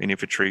in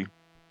infantry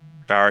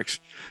barracks.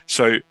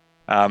 So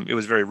it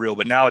was very real,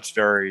 but now it's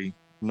very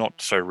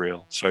not so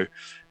real. So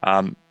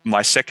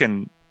my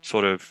second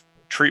sort of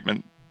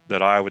treatment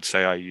that I would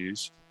say I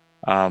use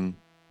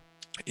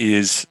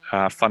is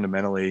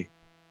fundamentally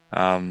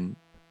I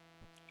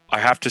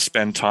have to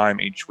spend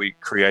time each week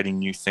creating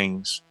new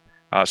things.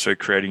 So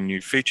creating new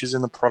features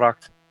in the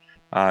product,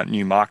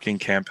 new marketing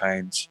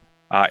campaigns,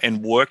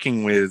 and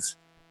working with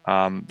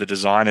the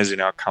designers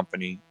in our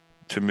company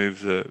to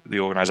move the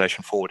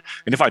organization forward.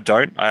 And if I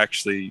don't, I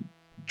actually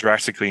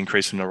drastically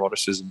increase in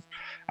neuroticism.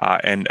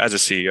 And as a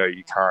CEO,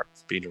 you can't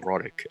be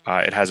neurotic.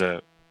 It has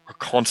a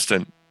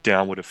constant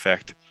downward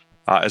effect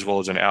as well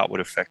as an outward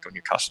effect on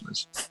your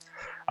customers.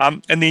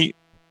 And the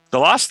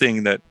last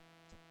thing that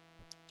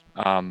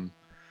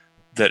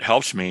that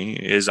helps me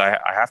is I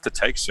have to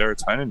take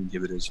serotonin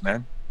inhibitors,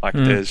 man. Like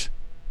there's,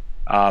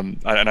 and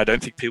I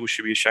don't think people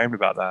should be ashamed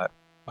about that.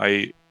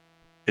 It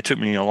took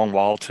me a long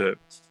while to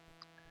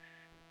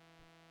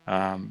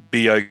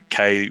be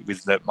okay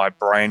with that. My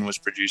brain was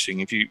producing.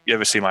 If you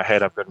ever see my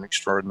head, I've got an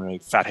extraordinarily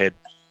fat head.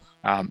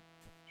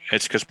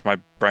 It's because my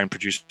brain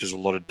produces a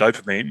lot of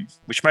dopamine,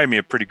 which made me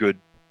a pretty good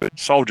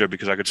soldier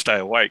because I could stay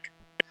awake.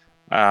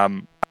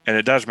 And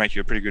it does make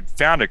you a pretty good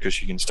founder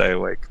because you can stay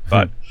awake.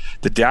 But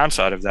the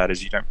downside of that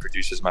is you don't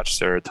produce as much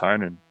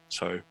serotonin.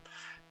 So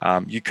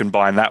you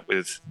combine that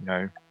with,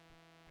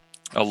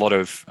 a lot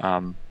of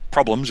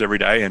problems every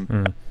day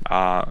and,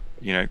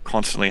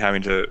 constantly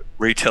having to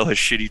retell a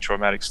shitty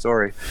traumatic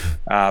story.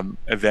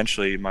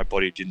 Eventually, my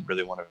body didn't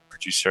really want to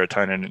produce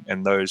serotonin.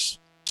 And those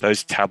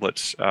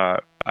tablets,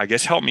 I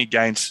guess, helped me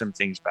gain some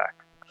things back.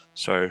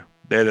 So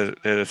they're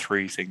the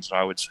three things that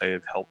I would say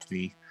have helped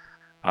me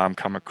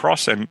come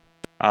across. And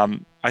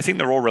I think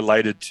they're all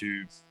related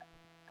to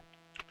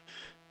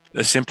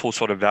a simple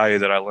sort of value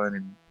that I learned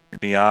in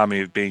the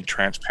army of being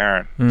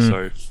transparent.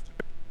 So,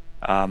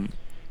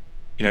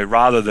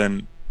 rather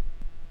than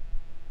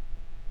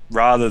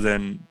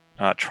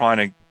trying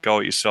to go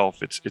at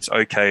yourself, it's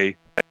okay,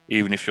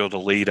 even if you're the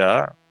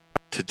leader,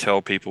 to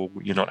tell people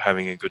you're not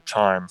having a good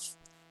time.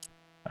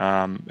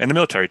 And the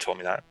military taught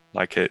me that.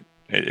 Like it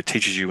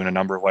teaches you in a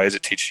number of ways.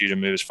 It teaches you to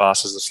move as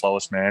fast as the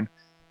slowest man.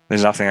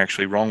 There's nothing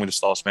actually wrong with the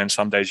slowest man.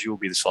 Some days you will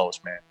be the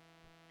slowest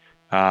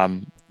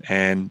man.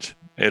 And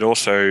it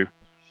also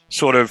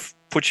sort of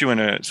puts you in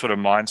a sort of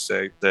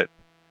mindset that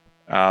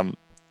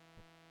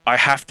I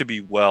have to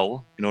be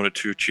well in order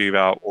to achieve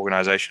our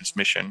organization's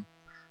mission.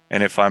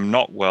 And if I'm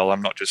not well,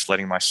 I'm not just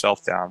letting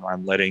myself down,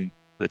 I'm letting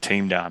the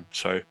team down.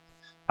 So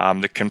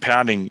the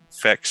compounding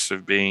effects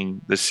of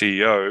being the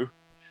CEO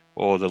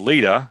or the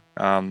leader,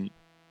 and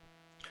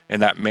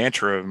that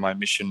mantra of my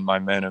mission, my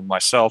men, and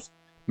myself,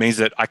 means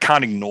that I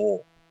can't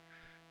ignore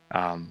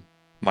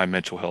my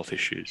mental health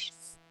issues.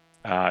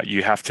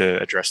 You have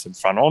to address them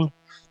front on,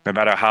 no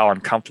matter how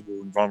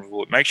uncomfortable and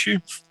vulnerable it makes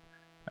you.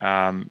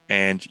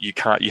 And you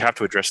have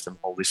to address them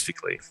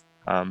holistically.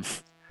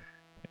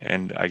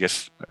 And I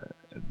guess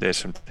there's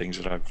some things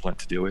that I've learned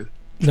to deal with.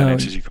 If that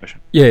answers your question.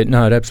 Yeah,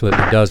 no, it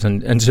absolutely does.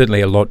 And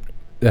certainly a lot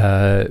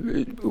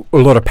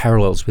of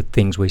parallels with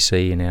things we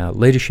see in our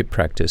leadership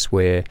practice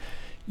where,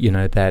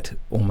 that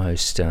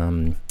almost,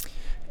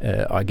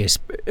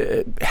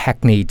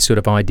 hackneyed sort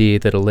of idea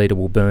that a leader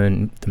will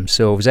burn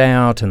themselves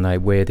out and they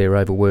wear their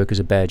overwork as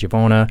a badge of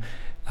honour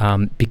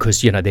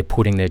because, they're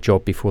putting their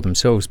job before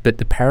themselves. But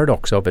the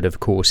paradox of it, of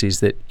course, is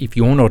that if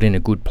you're not in a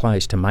good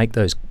place to make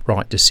those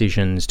right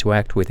decisions, to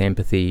act with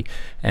empathy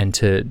and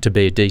to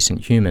be a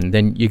decent human,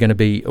 then you're going to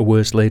be a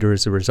worse leader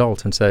as a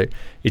result. And so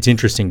it's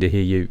interesting to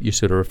hear you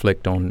sort of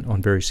reflect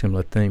on very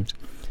similar themes.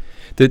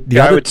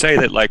 I would say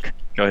that,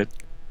 go ahead.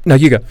 No,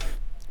 you go.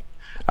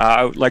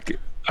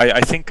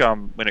 I think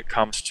when it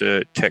comes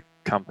to tech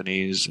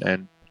companies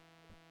and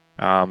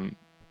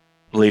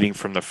leading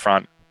from the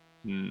front,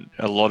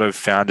 a lot of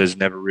founders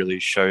never really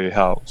show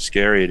how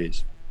scary it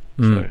is.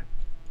 So,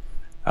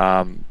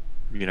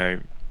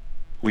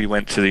 we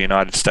went to the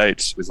United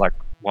States with like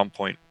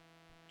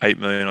 $1.8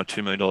 million or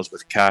 $2 million worth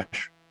of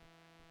cash,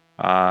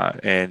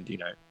 and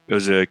it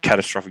was a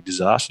catastrophic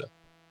disaster.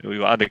 We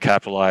were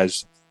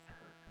undercapitalized,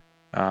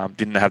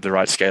 didn't have the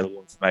right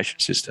scalable information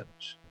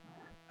systems.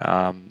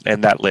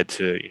 And that led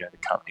to, the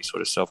company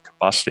sort of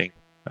self-combusting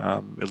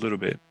a little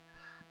bit.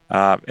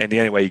 And the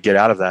only way you get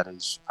out of that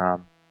is,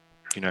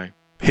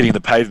 hitting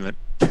the pavement,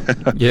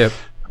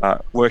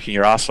 working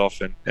your ass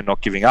off and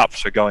not giving up,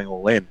 so going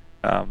all in.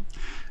 And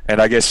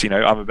I guess,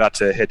 I'm about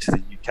to head to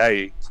the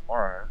UK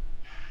tomorrow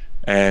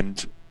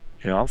and,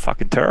 I'm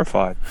fucking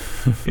terrified.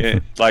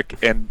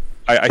 And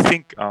I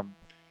think, I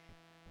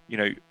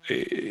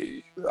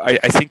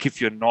think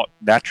if you're not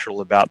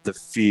natural about the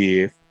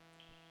fear,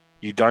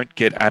 you don't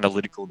get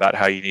analytical about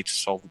how you need to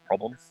solve the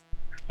problem.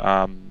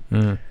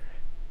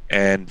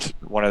 And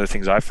one of the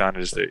things I found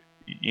is that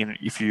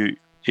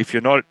if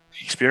you're not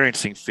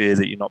experiencing fear,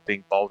 that you're not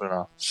being bold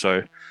enough.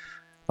 So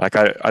I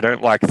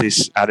don't like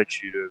this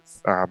attitude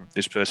of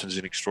this person's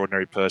an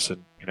extraordinary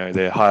person.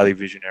 They're highly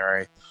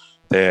visionary.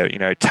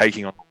 They're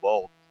taking on the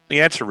world.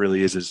 The answer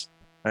really is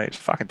it's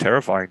fucking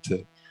terrifying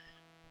to,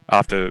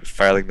 after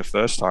failing the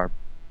first time,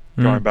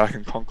 going back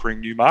and conquering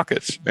new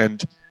markets.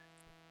 And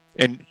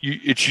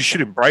you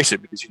should embrace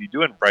it, because if you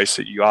do embrace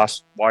it, you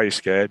ask why you're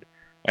scared,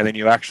 and then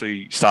you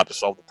actually start to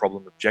solve the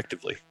problem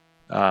objectively,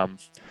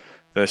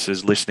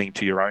 versus listening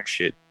to your own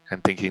shit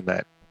and thinking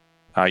that,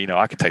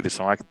 I can take this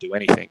on, I can do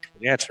anything.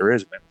 The answer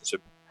is, man,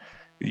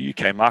 the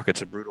UK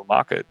market's a brutal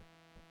market,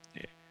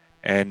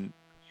 and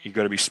you've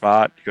got to be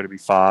smart, you've got to be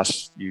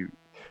fast,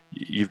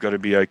 you've got to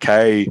be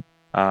okay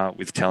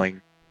with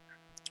telling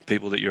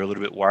people that you're a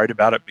little bit worried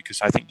about it,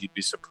 because I think you'd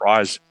be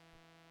surprised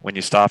when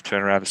your staff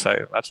turn around and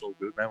say, that's all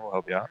good, man, we'll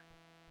help you out.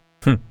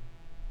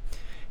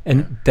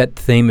 And that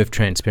theme of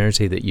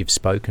transparency that you've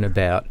spoken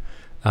about,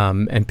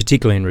 and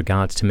particularly in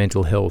regards to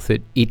mental health,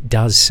 it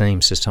does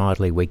seem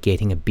societally we're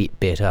getting a bit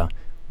better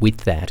with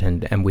that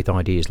and with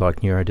ideas like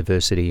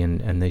neurodiversity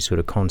and these sort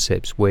of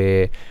concepts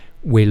where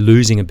we're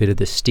losing a bit of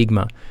the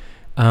stigma.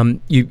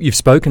 You've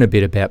spoken a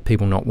bit about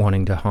people not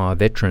wanting to hire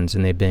veterans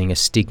and there being a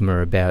stigma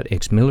about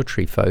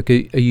ex-military folk.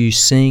 Are you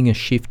seeing a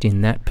shift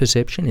in that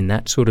perception, in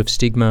that sort of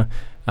stigma,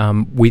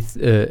 with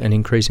an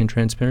increase in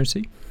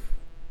transparency?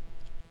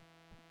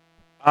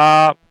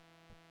 I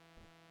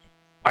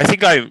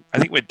think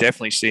we're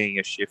definitely seeing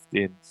a shift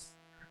in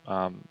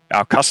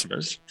our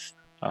customers,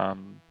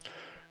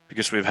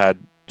 because we've had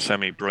so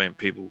many brilliant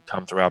people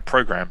come through our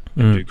program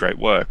and do great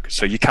work.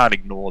 So you can't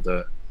ignore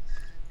the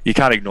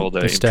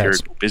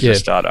empirical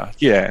business data.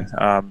 Yeah.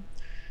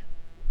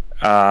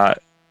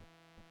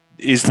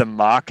 Is the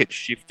market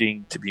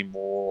shifting to be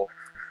more,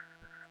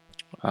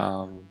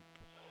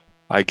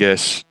 I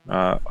guess,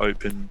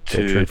 open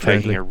to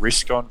taking a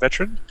risk on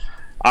veterans?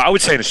 I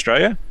would say in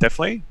Australia,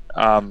 definitely.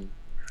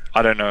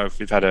 I don't know if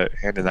we've had a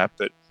hand in that,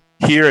 but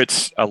here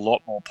it's a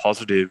lot more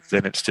positive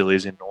than it still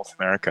is in North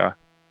America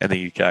and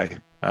the UK.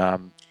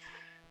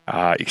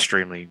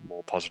 Extremely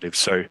more positive.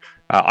 So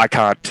I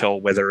can't tell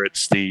whether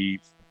it's the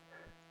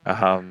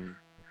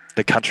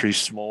country's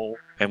small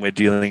and we're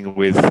dealing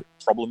with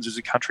problems as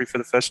a country for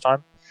the first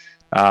time.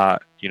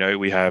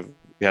 We had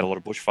a lot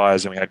of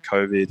bushfires and we had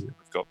COVID.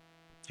 We've got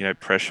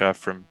pressure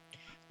from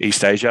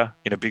East Asia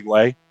in a big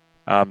way,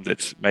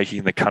 that's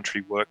making the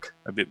country work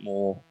a bit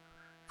more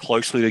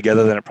closely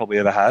together than it probably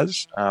ever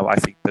has. I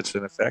think that's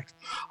an effect.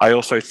 I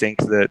also think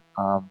that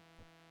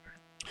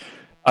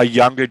a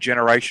younger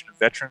generation of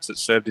veterans that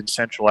served in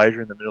Central Asia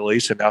and the Middle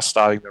East are now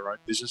starting their own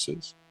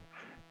businesses,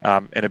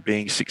 and are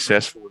being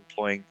successful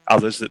employing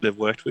others that they've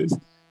worked with,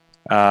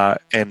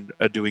 and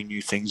are doing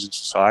new things in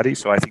society.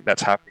 So I think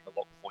that's happening a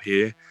lot more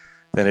here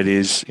than it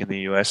is in the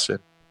US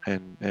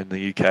and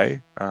the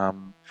UK.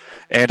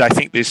 And I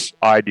think this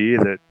idea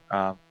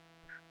that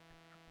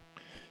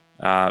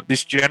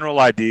this general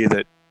idea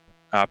that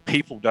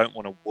people don't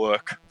want to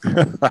work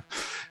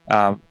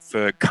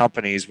for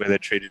companies where they're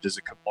treated as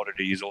a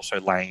commodity is also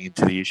laying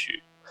into the issue.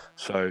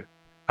 So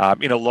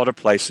in a lot of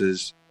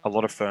places, a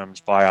lot of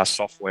firms buy our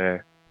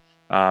software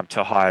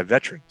to hire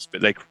veterans,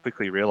 but they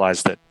quickly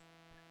realize that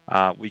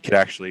we could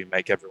actually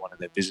make everyone in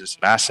their business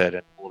an asset,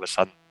 and all of a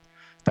sudden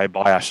they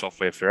buy our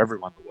software for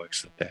everyone that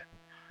works there,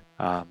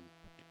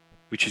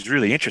 which is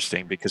really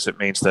interesting because it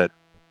means that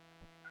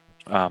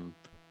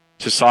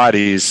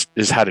society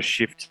has had a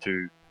shift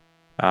to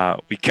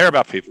we care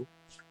about people.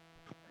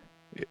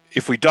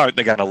 If we don't,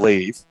 they're going to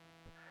leave,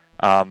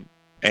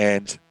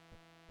 and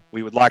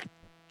we would like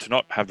to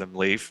not have them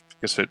leave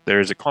because there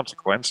is a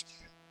consequence,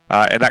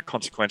 and that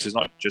consequence is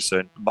not just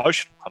an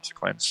emotional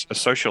consequence, a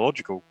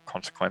sociological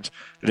consequence,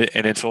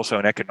 and it's also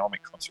an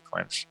economic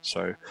consequence.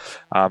 So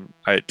to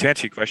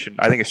answer your question,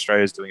 I think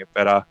Australia is doing it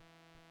better.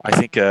 I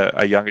think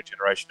a younger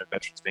generation of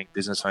veterans being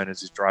business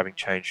owners is driving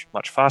change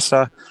much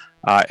faster,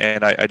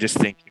 and I just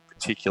think in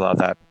particular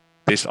that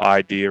this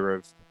idea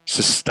of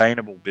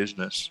sustainable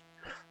business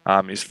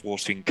is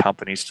forcing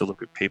companies to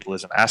look at people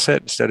as an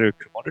asset instead of a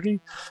commodity.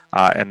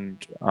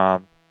 And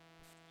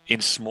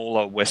in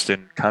smaller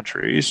Western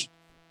countries,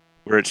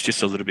 where it's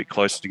just a little bit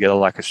closer together,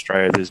 like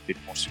Australia, there's been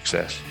more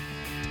success.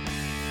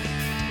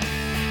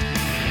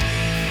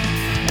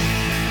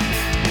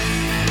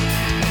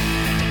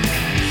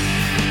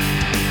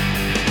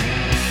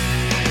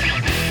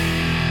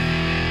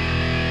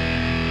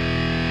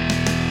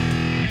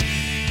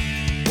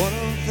 One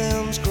of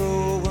them's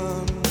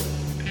growing,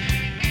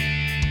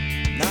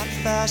 not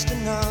fast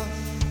enough.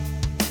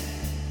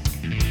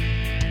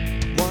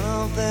 One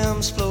of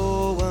them's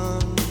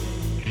flowing,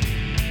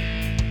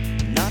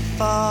 not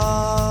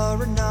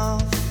far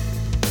enough.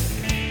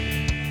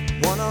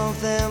 One of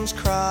them's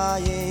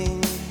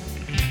crying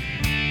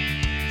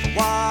for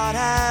what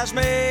has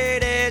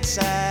made it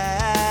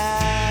sad.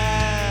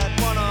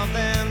 One of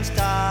them's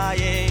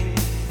dying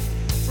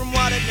from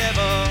what it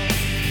never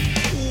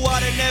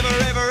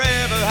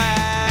ever had.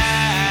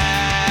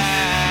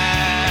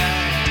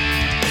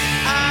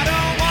 I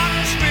don't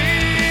wanna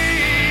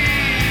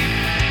scream,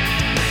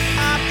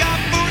 I've got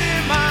food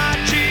in my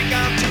cheek,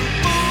 I'm too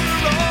full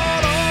to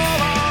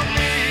roll on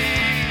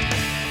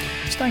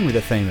me. Staying with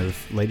the theme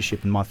of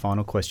leadership, and my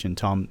final question,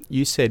 Tom,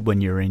 you said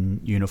when you were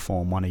in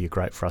uniform, one of your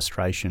great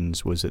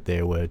frustrations was that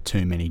there were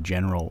too many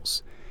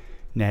generals.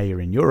 Now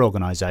you're in your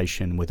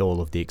organisation with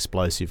all of the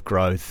explosive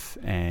growth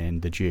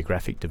and the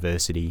geographic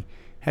diversity.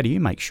 How do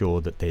you make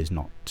sure that there's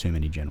not too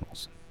many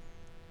generals?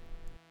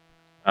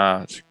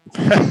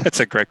 That's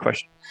a great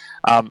question.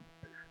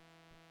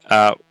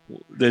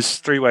 There's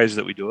three ways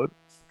that we do it.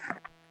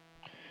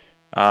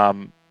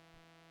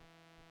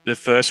 The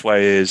first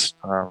way is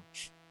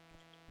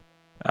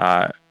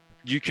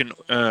you can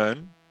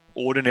earn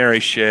ordinary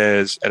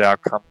shares at our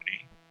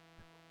company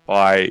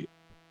by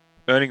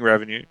earning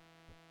revenue,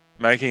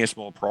 making us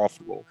more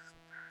profitable,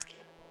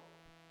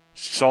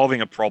 solving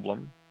a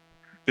problem,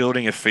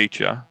 building a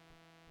feature,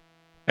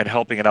 and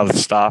helping another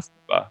staff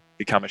member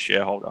become a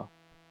shareholder.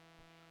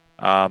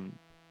 And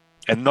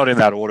not in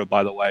that order,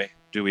 by the way,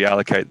 do we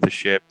allocate the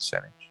share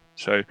percentage.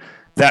 So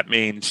that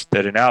means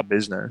that in our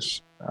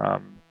business,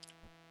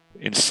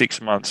 in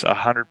 6 months,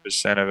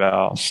 100% of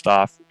our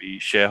staff will be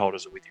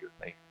shareholders of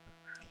WithYouWithMe.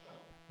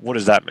 What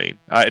does that mean?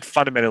 It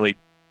fundamentally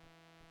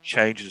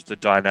changes the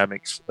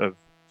dynamics of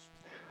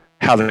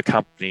how the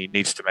company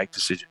needs to make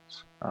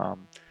decisions.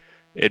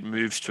 It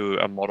moves to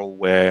a model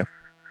where,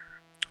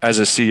 as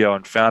a CEO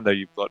and founder,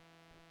 you've got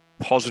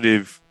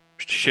positive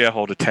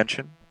shareholder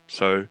tension.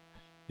 So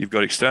you've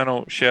got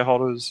external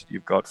shareholders,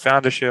 you've got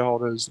founder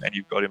shareholders, and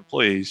you've got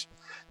employees.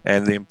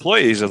 And the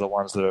employees are the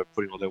ones that are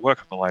putting all their work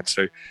on the line.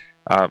 So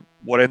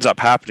what ends up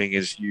happening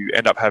is you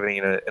end up having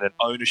an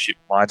ownership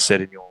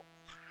mindset in your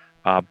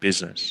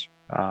business.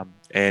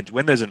 And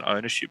when there's an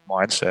ownership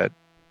mindset,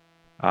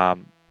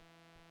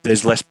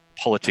 there's less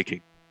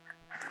politicking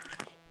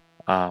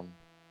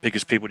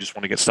because people just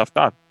want to get stuff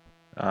done.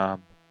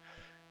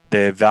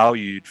 They're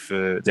valued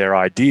for their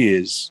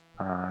ideas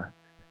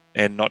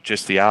and not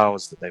just the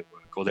hours that they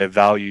work, or they're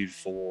valued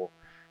for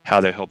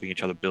how they're helping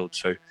each other build.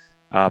 So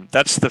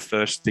that's the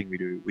first thing we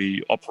do.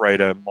 We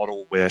operate a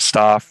model where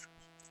staff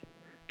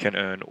can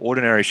earn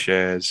ordinary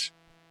shares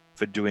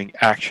for doing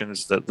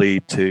actions that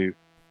lead to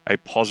a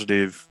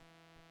positive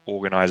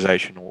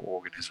organization or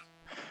organism.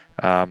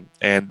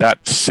 And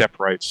that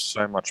separates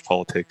so much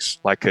politics.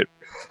 Like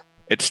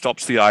it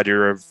stops the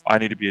idea of I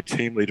need to be a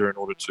team leader in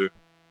order to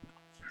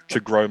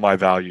grow my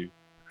value.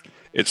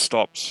 It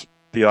stops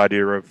the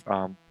idea of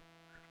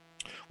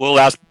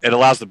it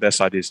allows the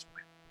best ideas to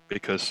win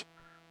because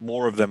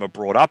more of them are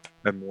brought up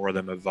and more of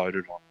them are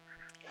voted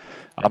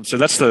on. So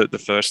that's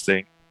the first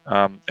thing,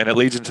 and it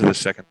leads into the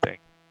second thing.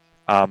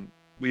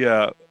 We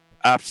are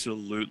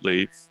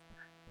absolutely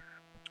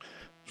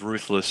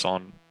ruthless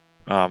on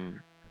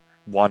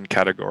one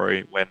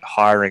category when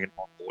hiring and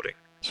onboarding.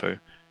 So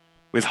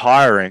with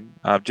hiring,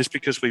 just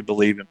because we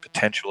believe in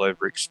potential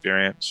over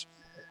experience,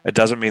 it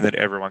doesn't mean that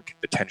everyone can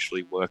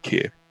potentially work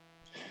here.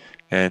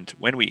 And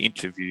when we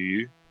interview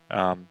you,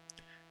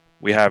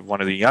 we have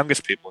one of the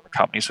youngest people in the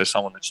company, so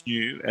someone that's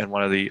new, and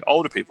one of the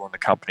older people in the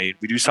company.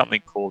 We do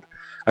something called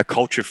a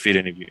culture fit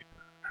interview.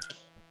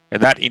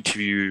 And that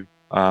interview,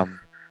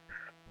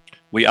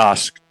 we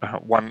ask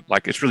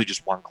it's really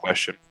just one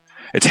question.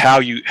 It's how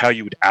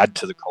you would add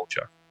to the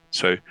culture.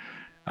 So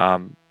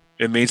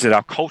it means that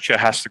our culture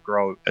has to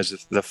grow as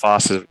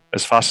fast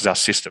as our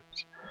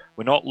systems.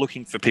 We're not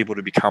looking for people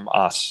to become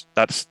us.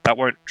 That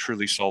won't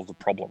truly solve the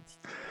problem.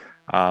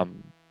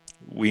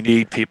 We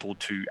need people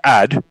to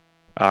add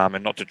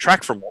and not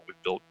detract from what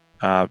we've built.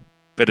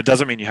 But it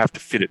doesn't mean you have to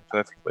fit it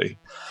perfectly.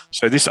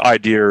 So this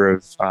idea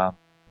of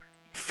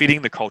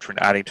fitting the culture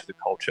and adding to the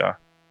culture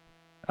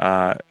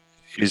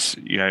is,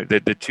 they're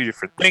two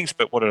different things.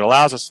 But what it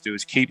allows us to do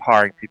is keep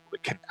hiring people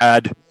that can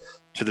add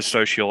to the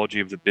sociology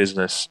of the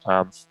business.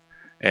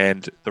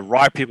 And the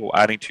right people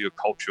adding to your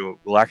culture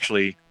will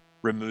actually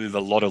remove a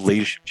lot of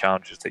leadership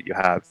challenges that you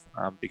have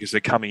because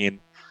they're coming in,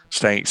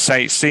 seeing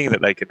that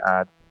they can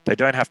add. They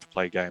don't have to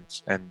play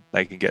games and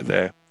they can get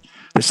there.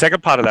 The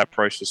second part of that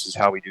process is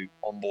how we do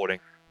onboarding.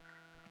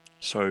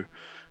 So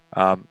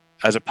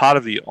as a part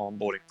of the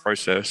onboarding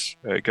process,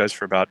 it goes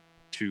for about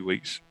 2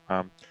 weeks.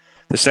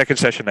 The second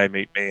session, they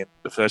meet me, and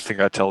the first thing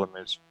I tell them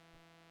is,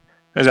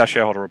 here's our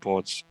shareholder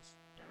reports.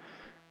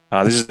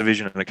 This is the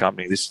vision of the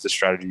company. This is the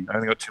strategy. I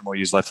only got 2 more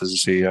years left as a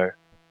CEO.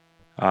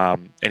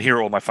 And here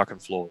are all my fucking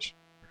flaws.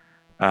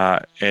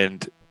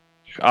 And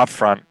up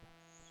front,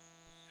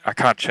 I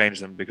can't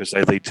change them because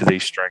they lead to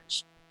these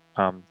strengths.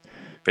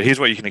 But here's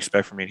what you can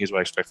expect from me, and here's what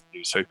I expect from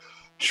you. So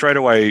straight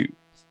away,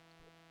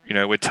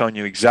 we're telling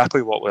you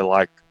exactly what we're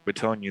like. We're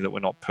telling you that we're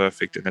not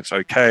perfect, and it's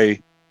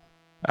okay.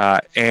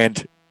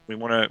 And we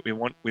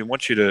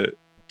want you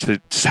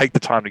to take the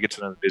time to get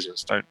to know the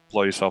business. Don't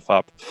blow yourself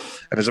up.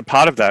 And as a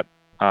part of that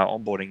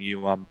onboarding,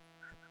 you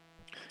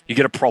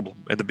get a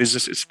problem, and the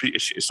business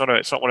it's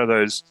not one of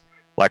those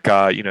like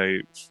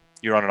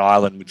you're on an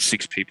island with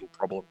 6 people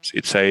problems.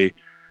 It's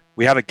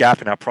we have a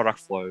gap in our product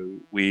flow.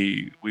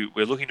 We're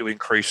looking to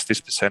increase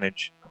this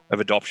percentage of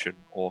adoption,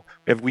 or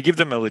we give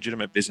them a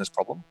legitimate business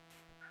problem,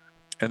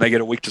 and they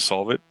get a week to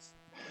solve it.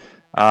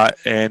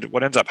 And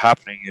what ends up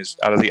happening is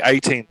out of the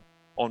 18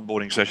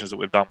 onboarding sessions that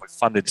we've done, we've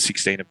funded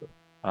 16 of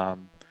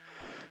them.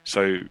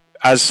 So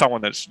as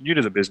someone that's new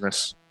to the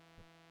business,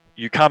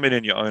 you come in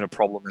and you own a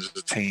problem as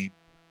a team,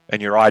 and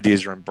your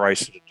ideas are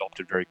embraced and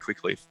adopted very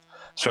quickly.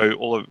 So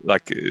all of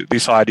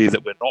this idea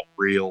that we're not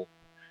real,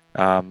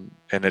 and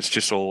it's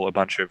just all a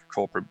bunch of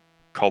corporate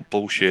cult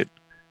bullshit,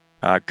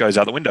 goes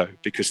out the window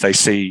because they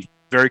see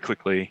very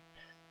quickly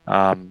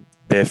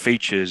their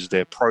features,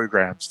 their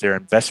programs, their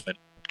investment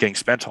getting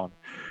spent on.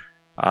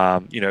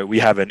 We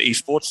have an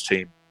esports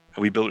team.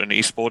 We built an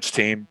esports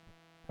team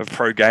of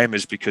pro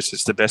gamers because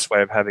it's the best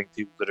way of having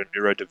people that are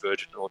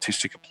neurodivergent and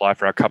autistic apply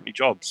for our company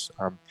jobs.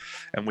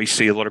 And we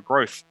see a lot of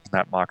growth in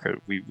that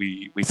market.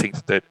 We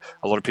think that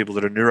a lot of people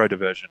that are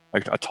neurodivergent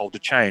are told to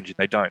change, and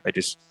they don't. They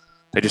just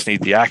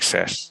need the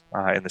access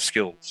and the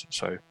skills.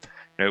 So,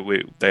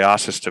 they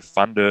asked us to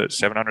fund a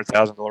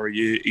 $700,000 a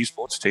year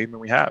esports team, and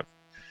we have,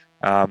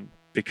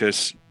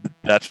 because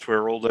that's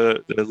where all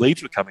the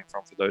leads were coming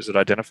from for those that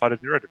identified as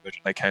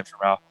neurodivergent. They came from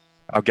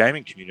our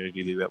gaming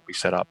community that we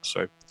set up.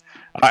 So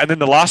And then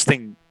the last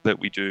thing that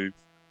we do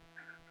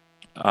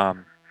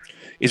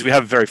is we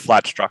have a very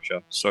flat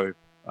structure. So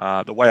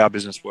the way our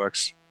business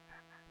works,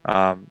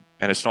 and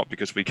it's not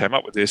because we came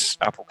up with this,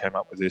 Apple came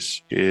up with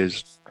this,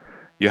 is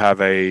you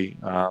have a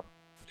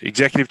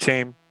executive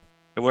team.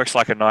 It works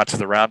like a Knights of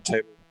the Round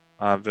Table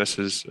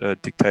versus a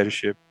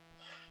dictatorship.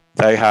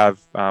 They have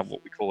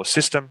what we call a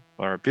system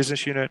or a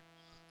business unit.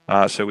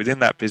 So within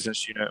that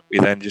business unit, we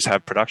then just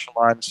have production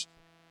lines,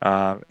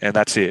 and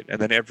that's it. And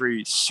then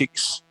every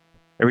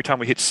time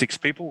we hit 6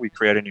 people, we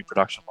create a new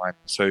production line.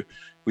 So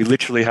we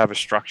literally have a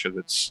structure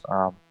that's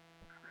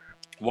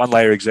 1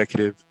 layer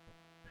executive,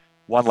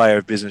 1 layer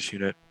of business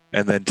unit,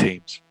 and then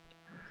teams.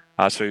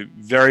 So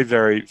very,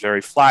 very,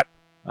 very flat.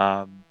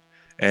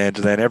 And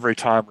then every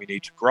time we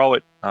need to grow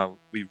it,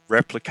 we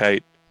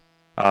replicate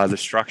the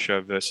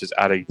structure versus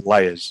adding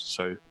layers.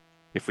 So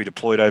if we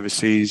deployed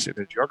overseas in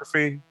a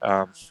geography,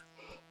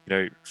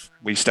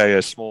 we stay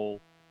a small,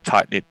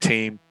 tight-knit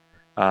team.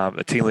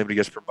 A team leader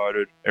gets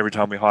promoted. Every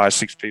time we hire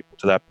 6 people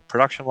to that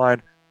production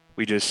line,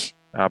 we just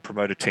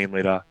promote a team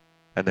leader,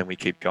 and then we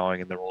keep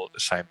going, and they're all at the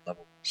same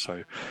level.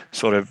 So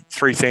sort of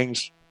 3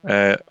 things: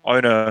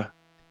 owner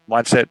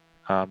mindset,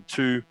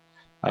 2,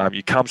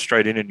 you come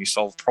straight in and you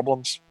solve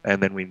problems,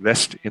 and then we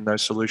invest in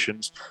those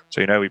solutions.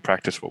 So we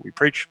practice what we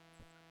preach,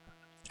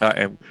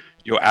 and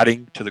you're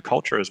adding to the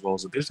culture as well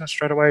as the business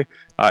straight away.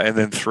 And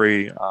then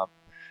 3,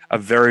 a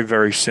very,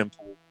 very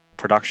simple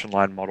production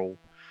line model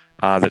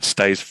that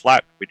stays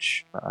flat,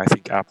 which I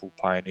think Apple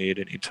pioneered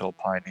and Intel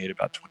pioneered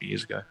about 20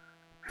 years ago.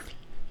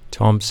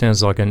 Tom,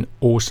 sounds like an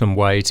awesome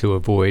way to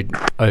avoid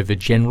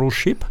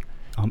overgeneralship.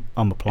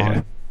 I'm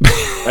applying. Yeah.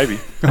 Maybe.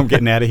 I'm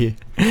getting out of here.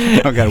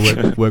 I'm going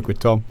to work with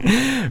Tom.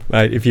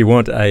 Mate, if you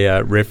want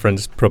a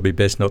reference, probably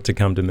best not to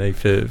come to me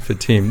for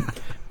Tim.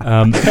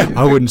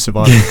 I wouldn't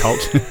survive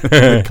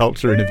the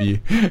culture interview.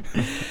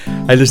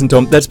 Hey, listen,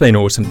 Tom, that's been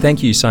awesome.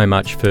 Thank you so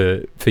much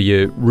for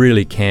your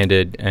really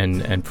candid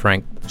and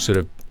frank sort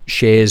of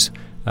shares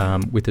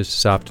with us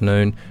this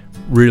afternoon.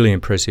 Really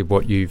impressive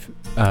what you've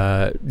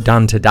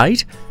done to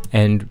date,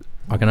 and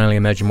I can only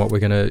imagine what we're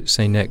going to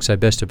see next. So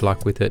best of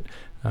luck with it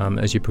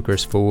as you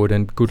progress forward,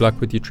 and good luck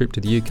with your trip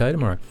to the UK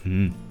tomorrow.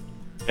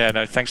 Yeah,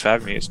 no, thanks for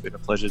having me. It's been a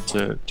pleasure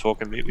to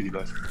talk and meet with you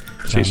both.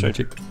 See you soon.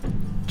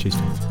 Cheers.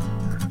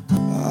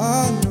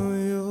 I know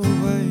you're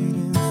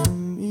waiting for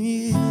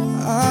me.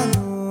 I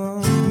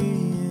know I'm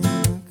being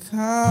a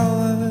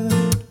coward.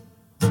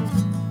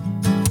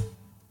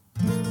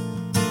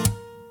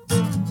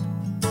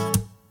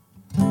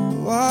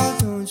 Why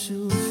don't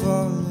you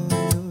follow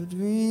your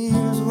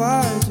dreams?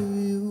 Why do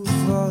you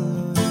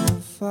follow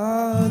your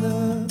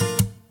father?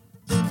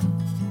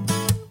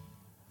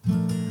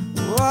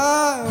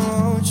 Why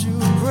won't you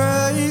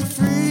break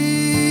free?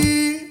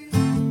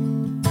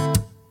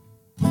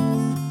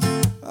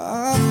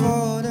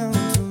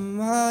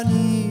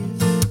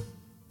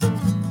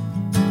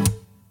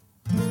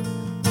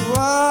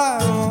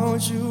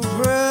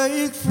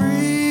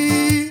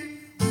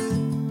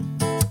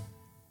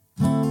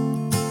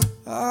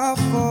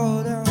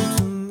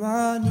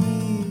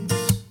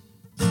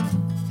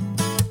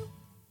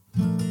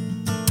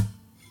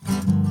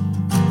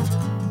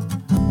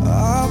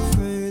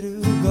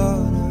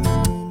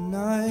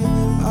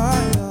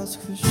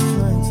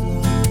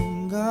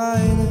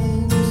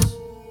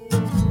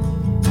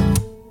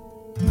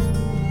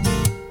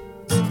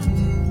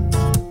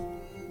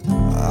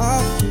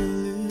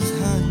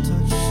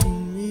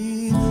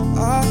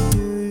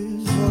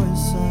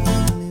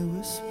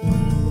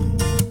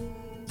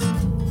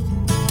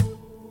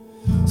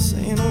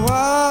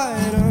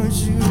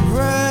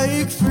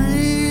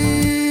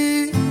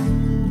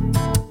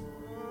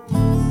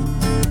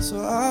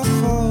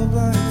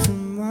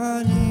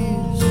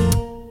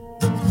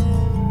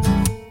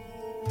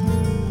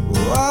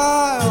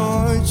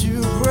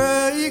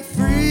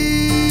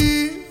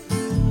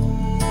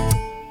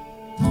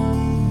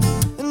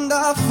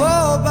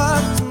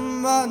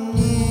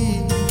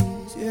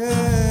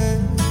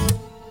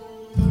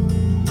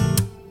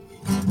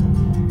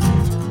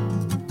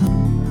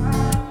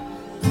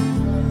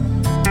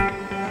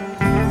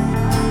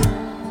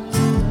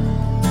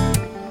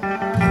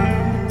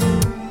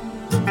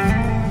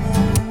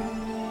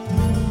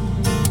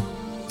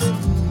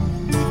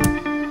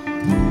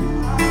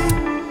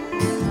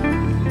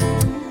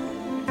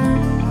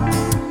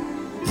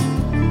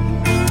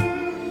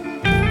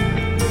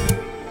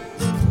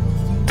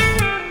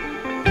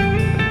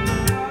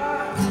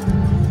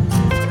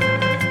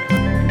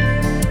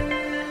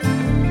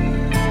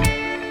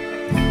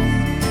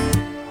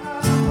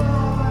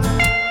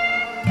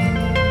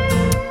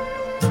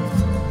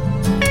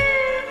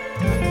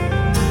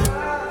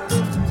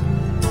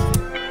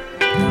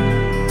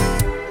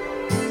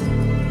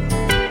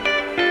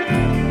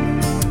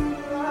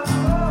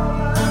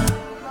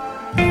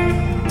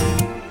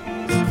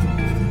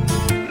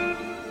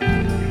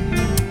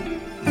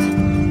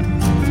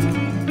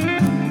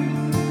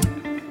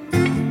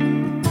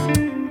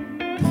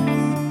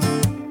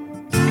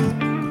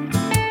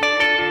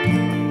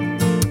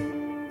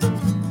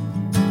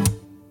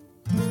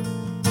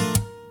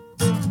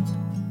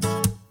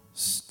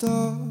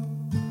 stop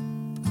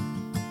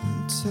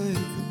and take a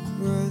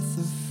breath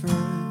of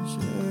fresh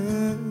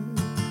air.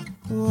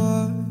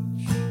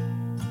 Watch,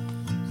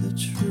 the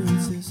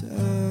truth is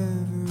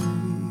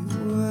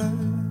everywhere.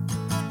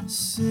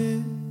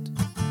 Sit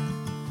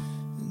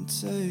and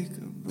take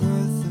a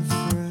breath of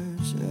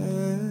fresh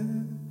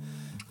air.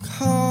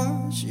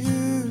 'Cause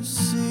you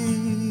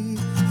see,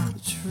 the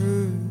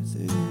truth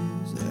is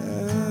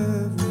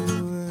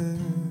everywhere.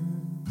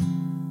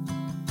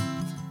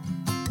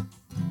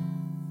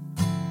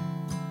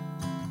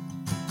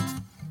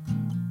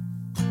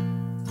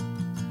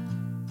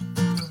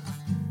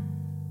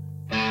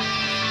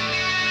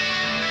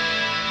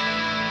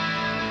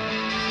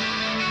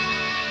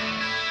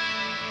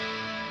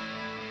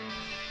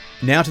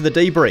 Now to the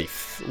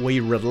debrief.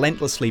 We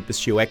relentlessly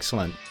pursue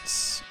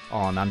excellence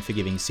on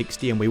Unforgiving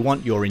 60, and we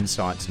want your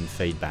insights and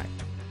feedback.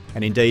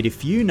 And indeed,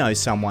 if you know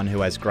someone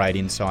who has great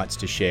insights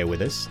to share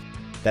with us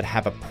that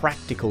have a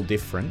practical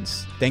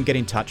difference, then get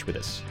in touch with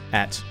us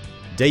at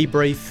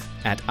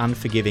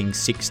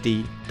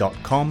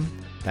debrief@unforgiving60.com.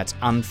 That's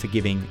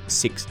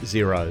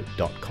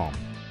unforgiving60.com.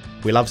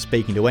 We love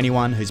speaking to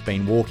anyone who's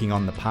been walking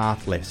on the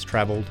path less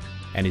travelled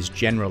and is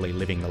generally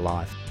living the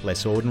life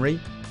less ordinary.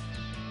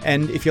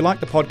 And if you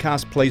like the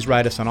podcast, please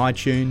rate us on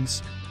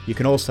iTunes. You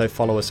can also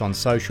follow us on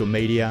social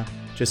media.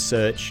 Just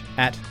search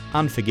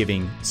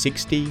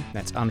 @Unforgiving60.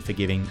 That's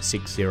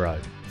Unforgiving60.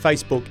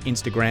 Facebook,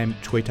 Instagram,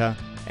 Twitter,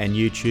 and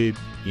YouTube.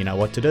 You know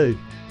what to do.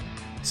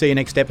 See you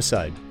next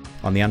episode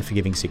on the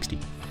Unforgiving 60.